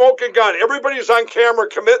 It's smoke and gun. Everybody's on camera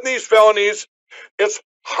committing these felonies. It's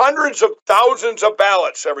hundreds of thousands of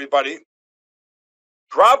ballots, everybody.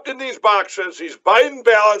 Dropped in these boxes, these Biden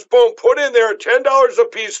ballots, boom, put in there, $10 a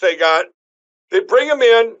piece they got. They bring them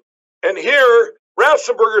in, and here,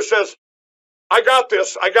 Rassenberger says, I got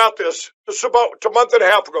this. This is about a month and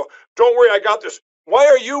a half ago. Don't worry, I got this. Why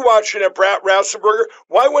are you watching it, Brad Rassenberger?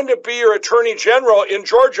 Why wouldn't it be your attorney general in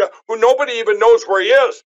Georgia, who nobody even knows where he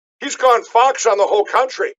is? He's gone Fox on the whole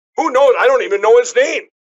country. Who knows? I don't even know his name.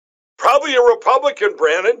 Probably a Republican,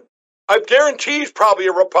 Brandon. I guarantee he's probably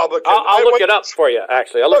a Republican. I'll look it up for you,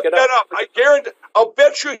 actually. I'll look it up. I guarantee. I'll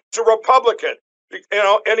bet you he's a Republican. You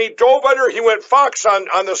know, and he dove under. He went Fox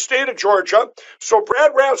on the state of Georgia. So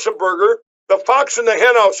Brad Rassenberger, the fox in the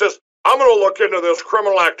henhouse, says, I'm going to look into this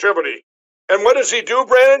criminal activity. And what does he do,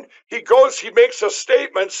 Brandon? He makes a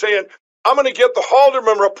statement saying, I'm going to get the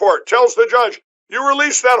Halderman report. Tells the judge, you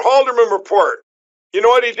release that Halderman report. You know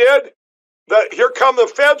what he did? Here come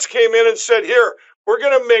the feds came in and said, here, we're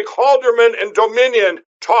going to make Halderman and Dominion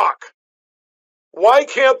talk. Why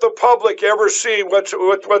can't the public ever see what's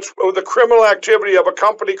the criminal activity of a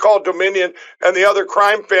company called Dominion and the other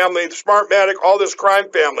crime family, Smartmatic, all this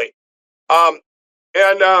crime family? And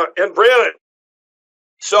Brandon,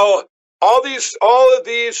 so all of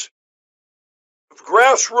these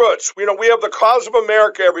grassroots, you know, we have the Cause of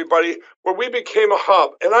America, everybody, where we became a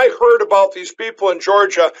hub. And I heard about these people in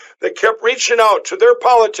Georgia that kept reaching out to their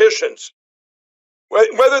politicians.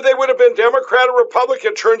 Whether they would have been Democrat or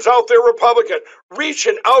Republican, turns out they're Republican,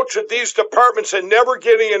 reaching out to these departments and never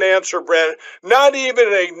getting an answer, Brandon, not even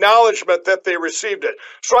an acknowledgement that they received it.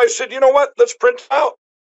 So I said, you know what, let's print out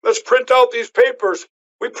these papers.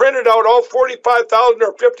 We printed out all 45,000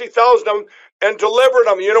 or 50,000 of them and delivered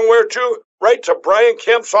them, you know where to? Right to Brian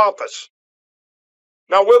Kemp's office.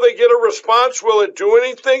 Now, will they get a response? Will it do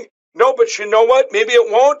anything? No, but you know what? Maybe it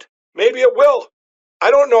won't. Maybe it will. I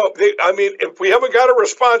don't know. If we haven't got a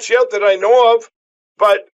response yet that I know of,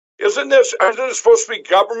 but isn't it supposed to be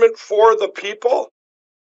government for the people?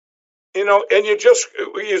 You know, and you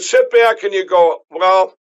sit back and you go,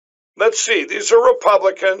 well, let's see. These are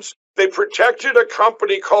Republicans. They protected a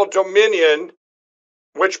company called Dominion,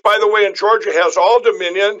 which, by the way, in Georgia has all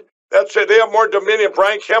Dominion. That's it. They have more Dominion.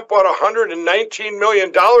 Brian Kemp bought $119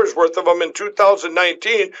 million worth of them in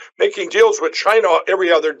 2019, making deals with China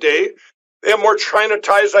every other day. They have more China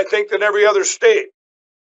ties, I think, than every other state.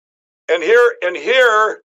 And here,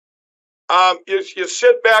 you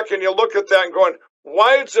sit back and you look at that and going,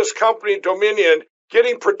 why is this company Dominion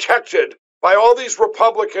getting protected by all these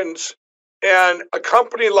Republicans, and a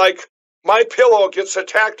company like My Pillow gets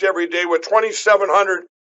attacked every day with 2,700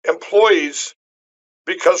 employees?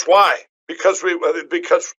 Because why? Because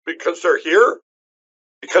they're here?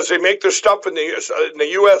 because they make their stuff in the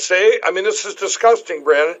USA. I mean, this is disgusting,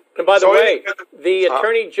 Brandon. And by the way, the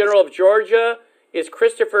Attorney General of Georgia is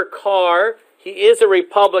Christopher Carr. He is a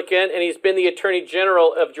Republican, and he's been the Attorney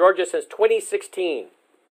General of Georgia since 2016.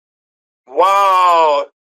 Wow.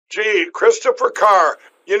 Gee, Christopher Carr.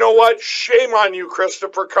 You know what? Shame on you,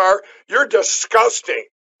 Christopher Carr. You're disgusting.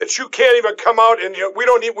 That you can't even come out and we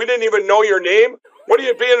didn't even know your name. What are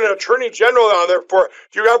you being an Attorney General out there for?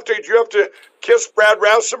 Do you have to kiss Brad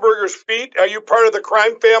Rassenberger's feet? Are you part of the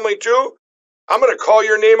crime family too? I'm going to call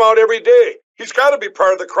your name out every day. He's got to be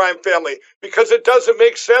part of the crime family because it doesn't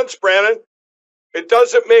make sense, Brandon. It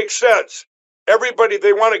doesn't make sense. Everybody,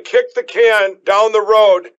 they want to kick the can down the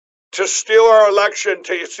road to steal our election,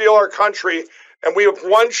 to steal our country, and we have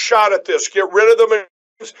one shot at this. Get rid of them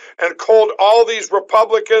and hold all these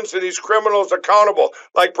Republicans and these criminals accountable,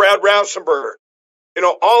 like Brad Rassenberger. You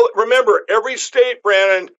know, remember, every state,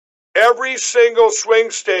 Brandon, every single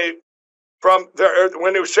swing state, from there,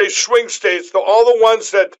 when you say swing states, all the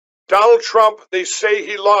ones that Donald Trump, they say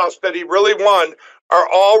he lost, that he really won, are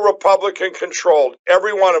all Republican controlled,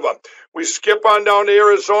 every one of them. We skip on down to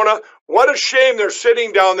Arizona. What a shame they're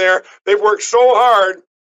sitting down there. They've worked so hard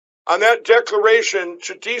on that declaration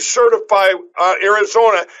to decertify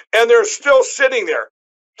Arizona, and they're still sitting there.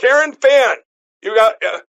 Karen Fann, you got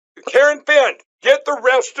Karen Fann. Get the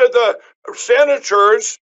rest of the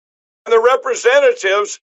senators and the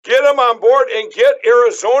representatives, get them on board and get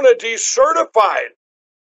Arizona decertified.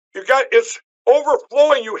 It's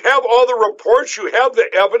overflowing. You have all the reports. You have the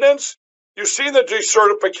evidence. You've seen the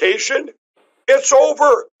decertification. It's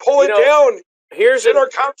over. Pull it down. It's in our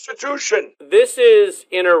Constitution. This is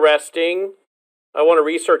interesting. I want to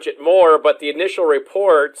research it more, but the initial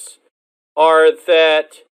reports are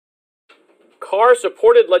that Carr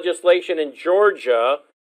supported legislation in Georgia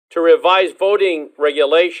to revise voting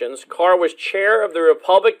regulations. Carr was chair of the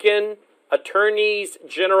Republican Attorneys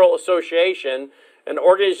General Association, an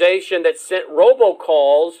organization that sent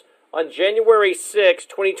robocalls on January 6,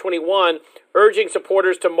 2021, urging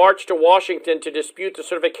supporters to march to Washington to dispute the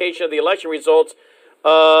certification of the election results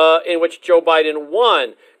in which Joe Biden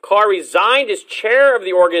won. Carr resigned as chair of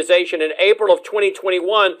the organization in April of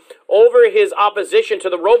 2021 over his opposition to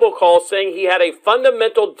the robocall, saying he had a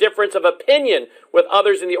fundamental difference of opinion with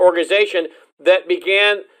others in the organization that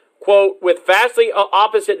began, quote, with vastly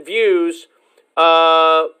opposite views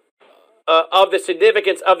of the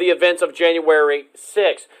significance of the events of January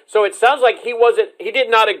 6th. So it sounds like he did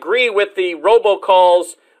not agree with the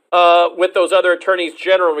robocalls with those other attorneys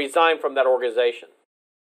general, resigned from that organization.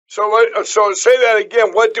 So say that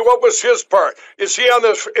again. What was his part? Is he on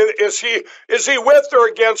this? Is he with or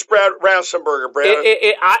against Brad Rassenberger, Brad?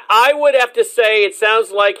 I would have to say it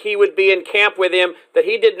sounds like he would be in camp with him, that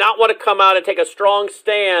he did not want to come out and take a strong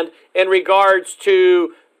stand in regards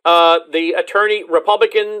to the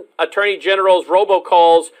Republican Attorney General's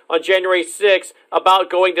robocalls on January 6th about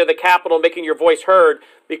going to the Capitol and making your voice heard,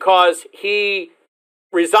 because he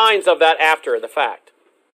resigns of that after the fact.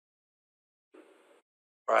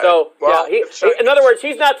 Right. So, well, in other words,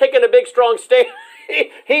 he's not taking a big, strong stand.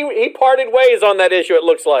 he parted ways on that issue, it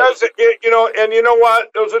looks like. And you know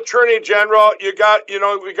what? Those Attorney General, we got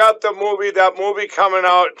that movie coming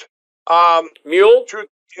out. Mule?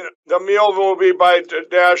 The Mule movie by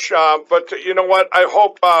Dash. But you know what? I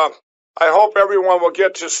hope everyone will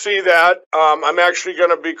get to see that. I'm actually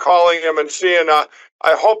going to be calling him and seeing. I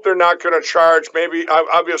hope they're not going to charge. Maybe,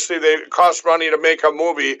 obviously, they cost money to make a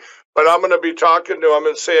movie. But I'm going to be talking to him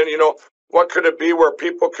and saying, what could it be where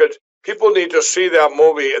people need to see that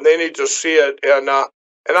movie, and they need to see it. And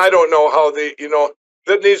I don't know how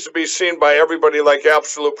that needs to be seen by everybody like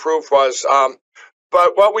Absolute Proof was.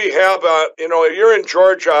 But what we have, you're in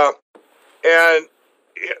Georgia, and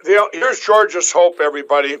here's Georgia's hope,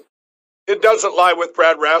 everybody. It doesn't lie with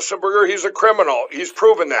Brad Rassenberger. He's a criminal. He's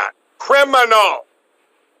proven that. Criminal.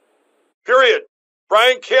 Period.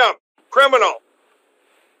 Brian Kemp, criminal.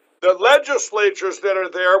 The legislatures that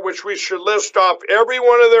are there, which we should list off every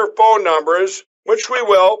one of their phone numbers, which we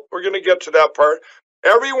will. We're going to get to that part.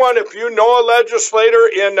 Everyone, if you know a legislator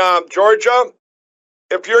in Georgia,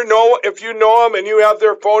 if you know them and you have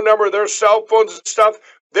their phone number, their cell phones and stuff,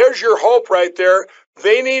 there's your hope right there.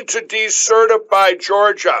 They need to decertify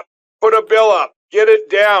Georgia. Put a bill up. Get it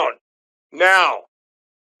down now.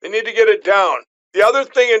 They need to get it down. The other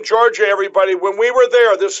thing in Georgia, everybody, when we were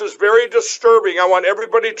there, this is very disturbing. I want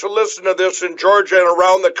everybody to listen to this in Georgia and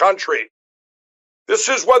around the country. This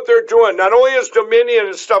is what they're doing. Not only is Dominion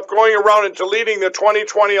and stuff going around and deleting the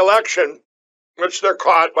 2020 election, which they're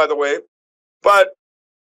caught, by the way, but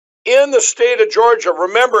in the state of Georgia,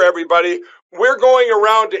 remember, everybody, we're going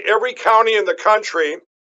around to every county in the country,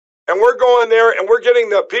 And we're going there and we're getting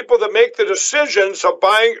the people that make the decisions of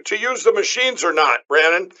buying to use the machines or not,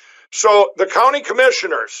 Brandon. So the county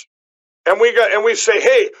commissioners, and we say,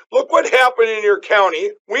 hey, look what happened in your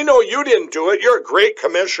county. We know you didn't do it. You're a great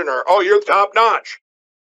commissioner. Oh, you're top notch.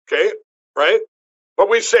 Okay, right? But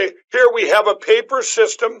we say, here we have a paper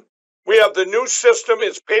system. We have the new system.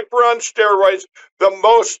 It's paper on steroids.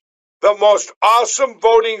 The most awesome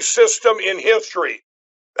voting system in history.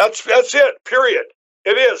 That's it, period.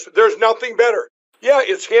 It is. There's nothing better. Yeah,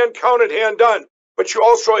 it's hand counted, hand done. But you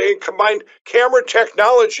also combine camera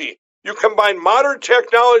technology. You combine modern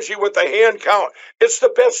technology with a hand count. It's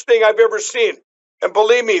the best thing I've ever seen. And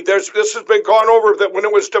believe me, this has been gone over that when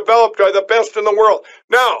it was developed by the best in the world.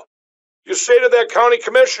 Now, you say to that county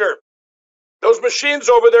commissioner, those machines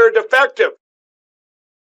over there are defective.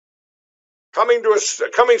 Coming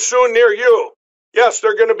soon near you. Yes,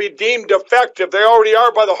 they're going to be deemed defective. They already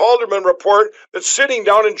are by the Haldeman report that's sitting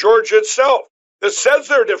down in Georgia itself that says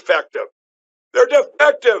they're defective. They're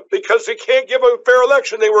defective because they can't give a fair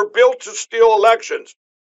election. They were built to steal elections.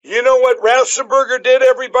 You know what Ratzenberger did,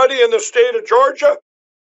 everybody, in the state of Georgia?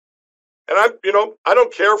 And I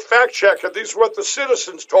don't care, fact check it. These are what the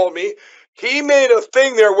citizens told me. He made a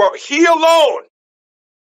thing there where he alone,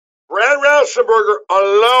 Brad Ratzenberger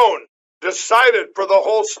alone, decided for the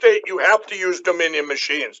whole state you have to use Dominion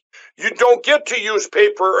machines. You don't get to use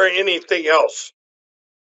paper or anything else.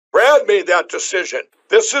 Brad made that decision.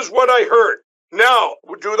 This is what I heard. Now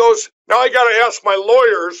I got to ask my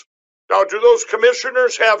lawyers, now do those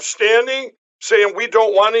commissioners have standing saying we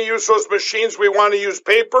don't want to use those machines, we want to use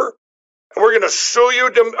paper? And we're going to sue you,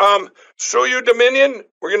 Dominion?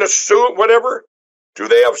 We're going to sue whatever? Do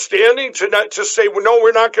they have standing to say, well, no,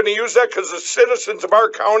 we're not going to use that because the citizens of our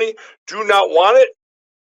county do not want it?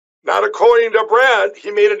 Not according to Brad. He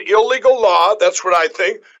made an illegal law. That's what I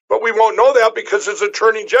think. But we won't know that because his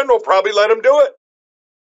attorney general probably let him do it.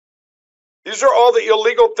 These are all the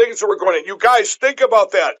illegal things that we're going in. You guys, think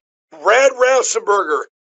about that. Brad Ratzenberger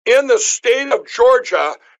in the state of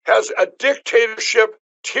Georgia has a dictatorship,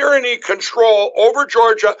 tyranny control over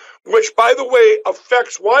Georgia, which, by the way,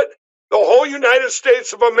 affects what? The whole United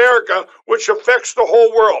States of America, which affects the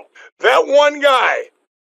whole world. That one guy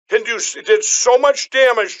did so much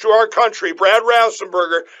damage to our country, Brad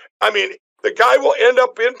Ratzenberger. I mean, the guy will end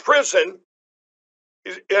up in prison,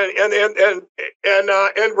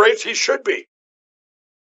 and rates he should be.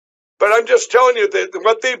 But I'm just telling you that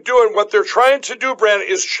what they're trying to do, Brandon,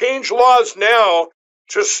 is change laws now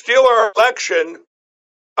to steal our election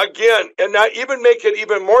again, and not even make it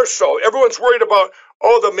even more so. Everyone's worried about,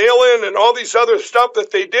 the mail-in and all these other stuff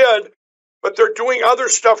that they did, but they're doing other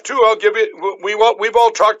stuff too. I'll give you, we've all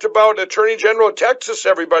talked about Attorney General of Texas,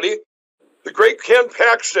 everybody. The great Ken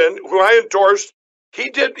Paxton, who I endorsed,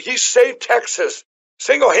 he saved Texas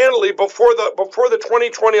single-handedly before the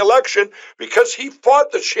 2020 election because he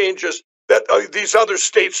fought the changes that these other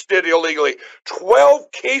states did illegally.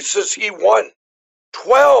 12 cases he won.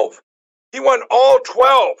 12. He won all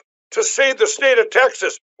 12 to save the state of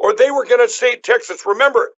Texas, or they were going to save Texas.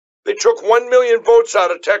 Remember, they took 1 million votes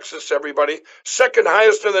out of Texas, everybody. Second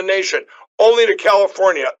highest in the nation, only to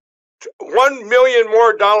California. 1 million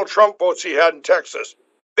more Donald Trump votes he had in Texas.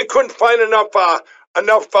 They couldn't find enough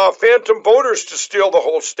phantom voters to steal the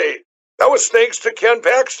whole state. That was thanks to Ken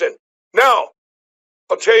Paxton. Now,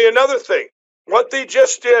 I'll tell you another thing. What they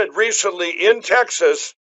just did recently in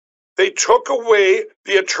Texas, they took away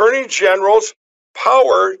the Attorney General's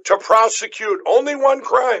power to prosecute only one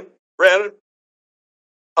crime, Brandon.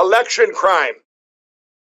 Election crime.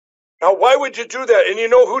 Now, why would you do that? And you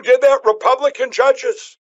know who did that? Republican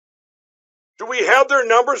judges. Do we have their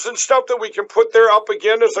numbers and stuff that we can put there up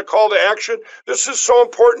again as a call to action? This is so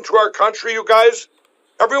important to our country, you guys.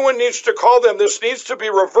 Everyone needs to call them. This needs to be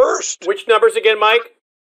reversed. Which numbers again, Mike?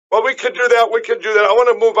 Well, we could do that. I want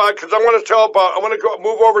to move on because I want to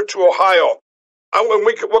move over to Ohio.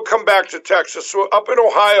 We'll come back to Texas. So up in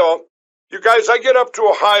Ohio, you guys, I get up to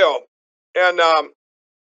Ohio, and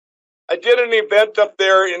I did an event up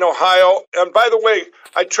there in Ohio. And by the way,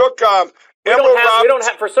 I took we don't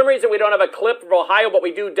have for some reason we don't have a clip from Ohio, but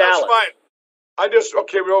we do Dallas. That's fine. We're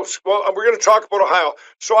going to talk about Ohio.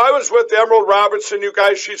 So I was with Emerald Robertson, you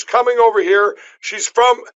guys. She's coming over here.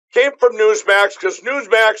 Came from Newsmax because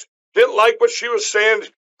Newsmax didn't like what she was saying.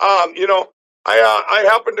 I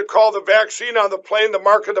happened to call the vaccine on the plane the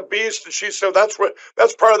mark of the beast, and she said that's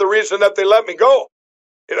part of the reason that they let me go.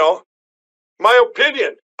 My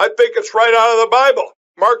opinion. I think it's right out of the Bible.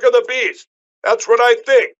 Mark of the beast. That's what I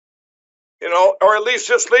think. or at least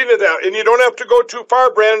just leading to that. And you don't have to go too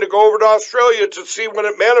far, Brandon, to go over to Australia to see when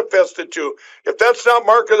it manifested to. If that's not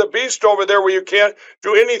mark of the beast over there where you can't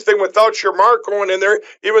do anything without your mark going in there,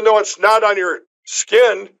 even though it's not on your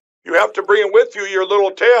skin, you have to bring it with you, your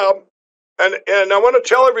little tab. And I want to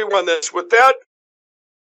tell everyone this. With that,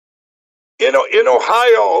 in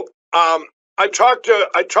Ohio, I talked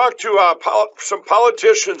to some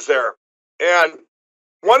politicians there, and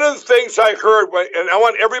one of the things I heard, and I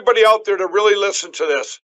want everybody out there to really listen to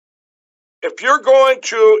this. If you go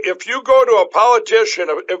to a politician,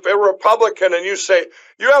 if a Republican, and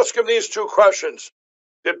you ask him these two questions: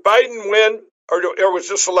 did Biden win, or was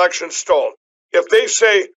this election stolen? If they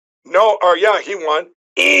say no, or yeah, he won,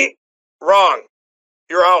 wrong,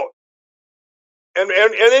 you're out. And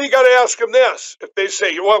then you got to ask them this: if they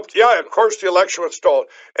say, well, yeah, of course the election was stolen,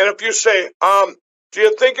 and if you say, do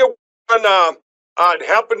you think it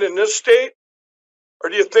happened in this state, or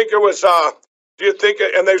do you think it was?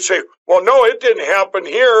 And they say, well, no, it didn't happen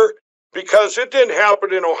here because it didn't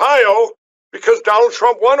happen in Ohio because Donald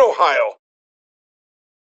Trump won Ohio.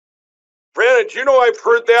 Brandon, do you know I've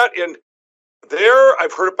heard that in there?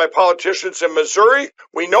 I've heard it by politicians in Missouri.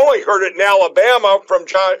 We know I heard it in Alabama from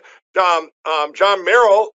John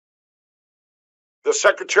Merrill, the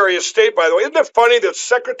Secretary of State, by the way. Isn't it funny that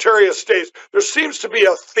Secretary of States, there seems to be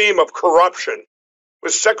a theme of corruption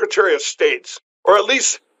with Secretary of States, or at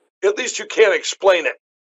least you can't explain it,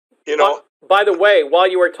 By the way, while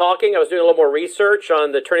you were talking, I was doing a little more research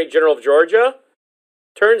on the Attorney General of Georgia.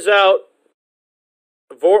 Turns out,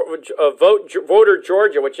 Voter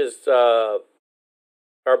Georgia, which is our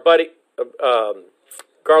buddy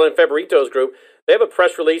Garland Favorito's group, they have a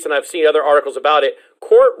press release, and I've seen other articles about it.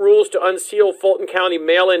 Court rules to unseal Fulton County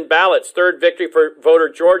mail-in ballots. Third victory for Voter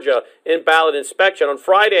Georgia in ballot inspection. On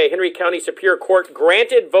Friday, Henry County Superior Court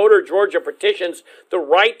granted Voter Georgia petitions the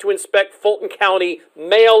right to inspect Fulton County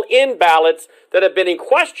mail-in ballots that have been in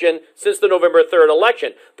question since the November 3rd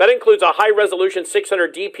election. That includes a high-resolution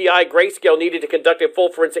 600 DPI grayscale needed to conduct a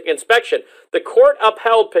full forensic inspection. The court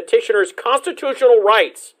upheld petitioners' constitutional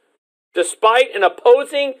rights despite an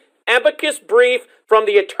opposing amicus brief from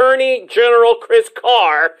the Attorney General Chris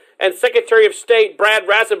Carr and Secretary of State Brad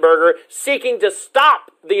Rassenberger seeking to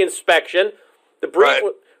stop the inspection. The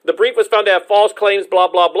brief was found to have false claims, blah,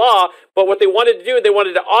 blah, blah. But what they wanted to do, they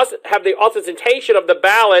wanted to have the authentication of the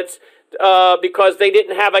ballots because they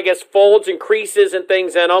didn't have, I guess, folds and creases and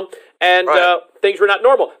things in them, and things were not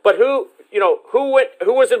normal. But who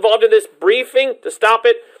was involved in this briefing to stop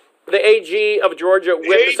it? The AG of Georgia with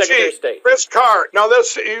the Secretary of State. Chris Carr. Now,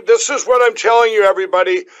 this is what I'm telling you,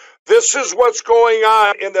 everybody. This is what's going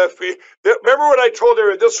on in remember what I told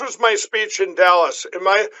you? This was my speech in Dallas. In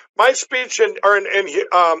my speech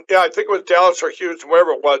I think it was Dallas or Houston,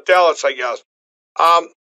 wherever it was. Dallas, I guess.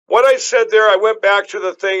 What I said there, I went back to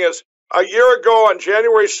the thing is, a year ago on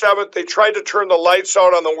January 7th, they tried to turn the lights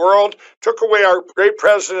out on the world, took away our great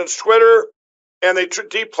president's Twitter, and they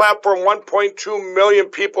deplatformed 1.2 million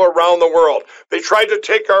people around the world. They tried to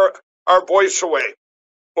take our voice away.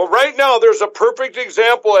 Well, right now, there's a perfect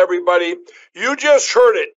example, everybody. You just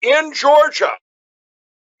heard it in Georgia.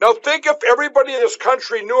 Now, think if everybody in this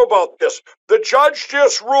country knew about this. The judge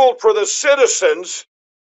just ruled for the citizens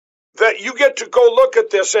that you get to go look at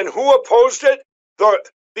this. And who opposed it?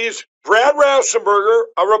 These Brad Rassenberger,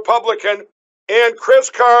 a Republican, and Chris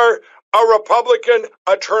Carr, a Republican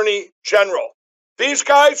Attorney General. These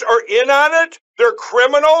guys are in on it. They're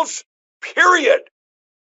criminals, period.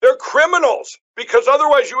 They're criminals, because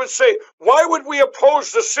otherwise you would say, why would we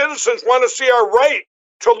oppose the citizens want to see our right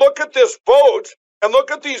to look at this vote and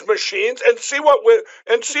look at these machines and see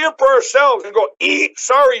it for ourselves and go,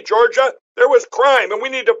 sorry, Georgia, there was crime and we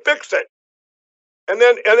need to fix it. And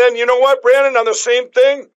then you know what, Brandon, on the same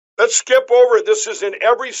thing, let's skip over. This is in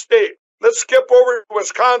every state. Let's skip over to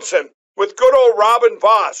Wisconsin with good old Robin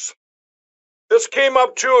Voss. This came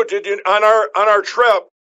up too on our trip.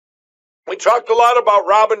 We talked a lot about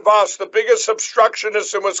Robin Voss, the biggest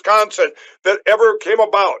obstructionist in Wisconsin that ever came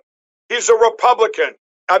about. He's a Republican.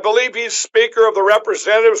 I believe he's Speaker of the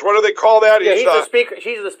Representatives. What do they call that? Yeah, he's the Speaker.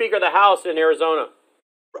 He's the Speaker of the House in Arizona.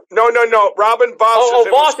 No. Robin Voss is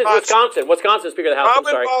Voss is Wisconsin. Wisconsin Speaker of the House.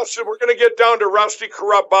 Robin Voss, we're going to get down to rusty,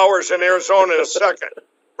 corrupt Bowers in Arizona in a second.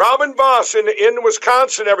 Robin Voss in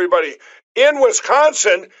Wisconsin, everybody. In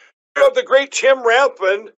Wisconsin, you have the great Tim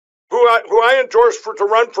Rathman, who I endorsed to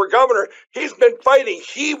run for governor. He's been fighting.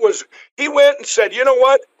 He went and said, you know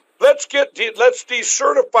what? Let's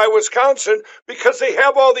decertify Wisconsin because they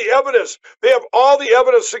have all the evidence. They have all the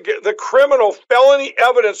evidence, the criminal felony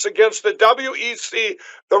evidence against the WEC,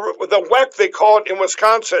 the WEC they call it in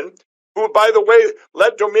Wisconsin. who, by the way,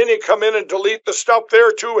 let Dominion come in and delete the stuff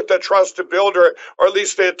there too with the trust to build, or at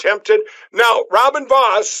least they attempted. Now, Robin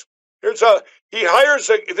Voss, he hires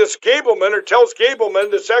this Gableman, or tells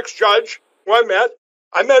Gableman, this ex-judge who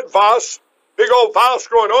I met Voss, big old Voss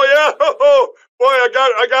going, oh yeah, boy,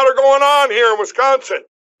 I got her going on here in Wisconsin.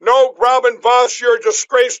 No, Robin Voss, you're a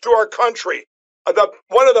disgrace to our country.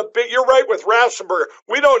 You're right with Rassenberger.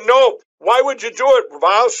 We don't know. Why would you do it,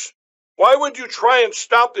 Voss? Why would you try and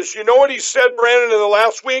stop this? You know what he said, Brandon, in the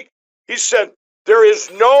last week? He said, there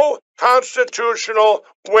is no constitutional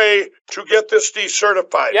way to get this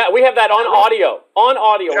decertified. Yeah, we have that on audio. On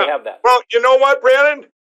audio, yeah. We have that. Well, you know what, Brandon?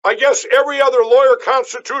 I guess every other lawyer,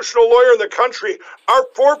 constitutional lawyer in the country, our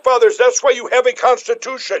forefathers, that's why you have a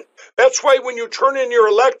constitution. That's why when you turn in your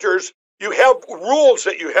electors, you have rules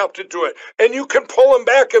that you have to do it. And you can pull them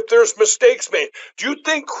back if there's mistakes made. Do you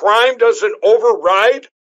think crime doesn't override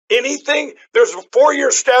anything? There's a 4-year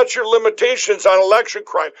statute of limitations on election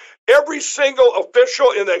crime. Every single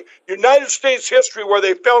official in the United States history where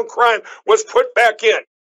they found crime was put back in.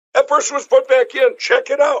 That person was put back in. Check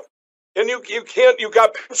it out. And you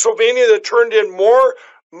got Pennsylvania that turned in more.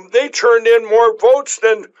 They turned in more votes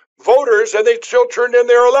than voters, and they still turned in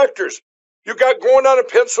their electors. You got going on in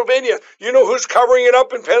Pennsylvania. You know who's covering it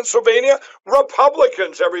up in Pennsylvania?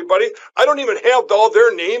 Republicans, everybody. I don't even have all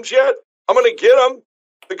their names yet. I'm going to get them.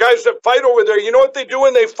 The guys that fight over there, you know what they do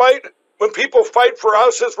when they fight? When people fight for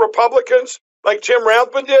us as Republicans, like Tim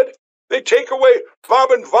Rathman did, they take away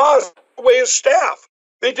Robin Voss, away his staff.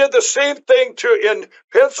 They did the same thing in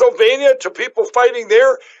Pennsylvania to people fighting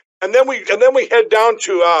there, and then we head down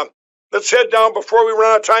to let's head down before we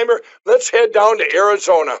run out of time here. Let's head down to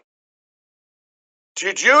Arizona.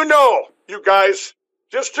 Did you know, you guys,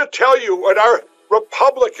 just to tell you what our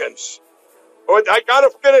Republicans? I got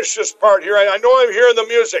to finish this part here. I know I'm hearing the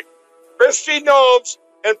music. Kristi Noem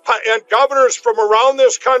and governors from around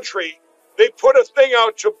this country, they put a thing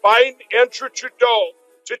out to Biden and Trudeau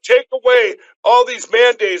to take away all these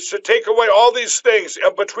mandates, to take away all these things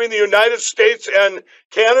between the United States and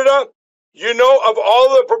Canada. You know, of all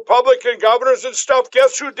the Republican governors and stuff,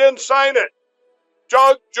 guess who didn't sign it?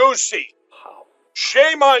 Doug Ducey.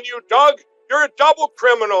 Shame on you, Doug. You're a double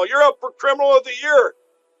criminal. You're up for criminal of the year.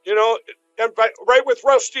 You know, and right with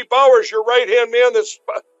Rusty Bowers, your right-hand man that's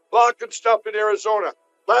blocking stuff in Arizona.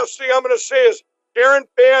 Last thing I'm going to say is, Karen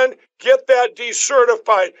Fan, get that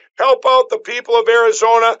decertified. Help out the people of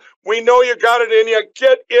Arizona. We know you got it in you.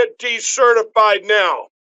 Get it decertified now.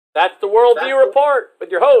 That's the Worldview Report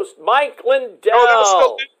with your host, Mike Lindell. No, that's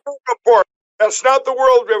the Lindell Report. That's not the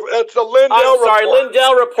That's the Lindell Report. I'm sorry,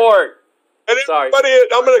 Lindell Report. And everybody,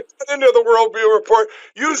 I'm going to get into the Worldview Report.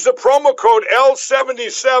 Use the promo code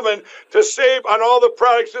L77 to save on all the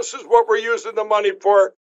products. This is what we're using the money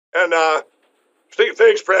for. And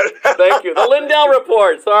thanks, Brad. Thank you. The Lindell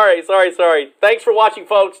Report. Sorry. Thanks for watching,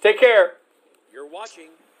 folks. Take care. You're watching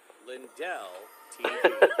Lindell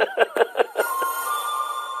TV.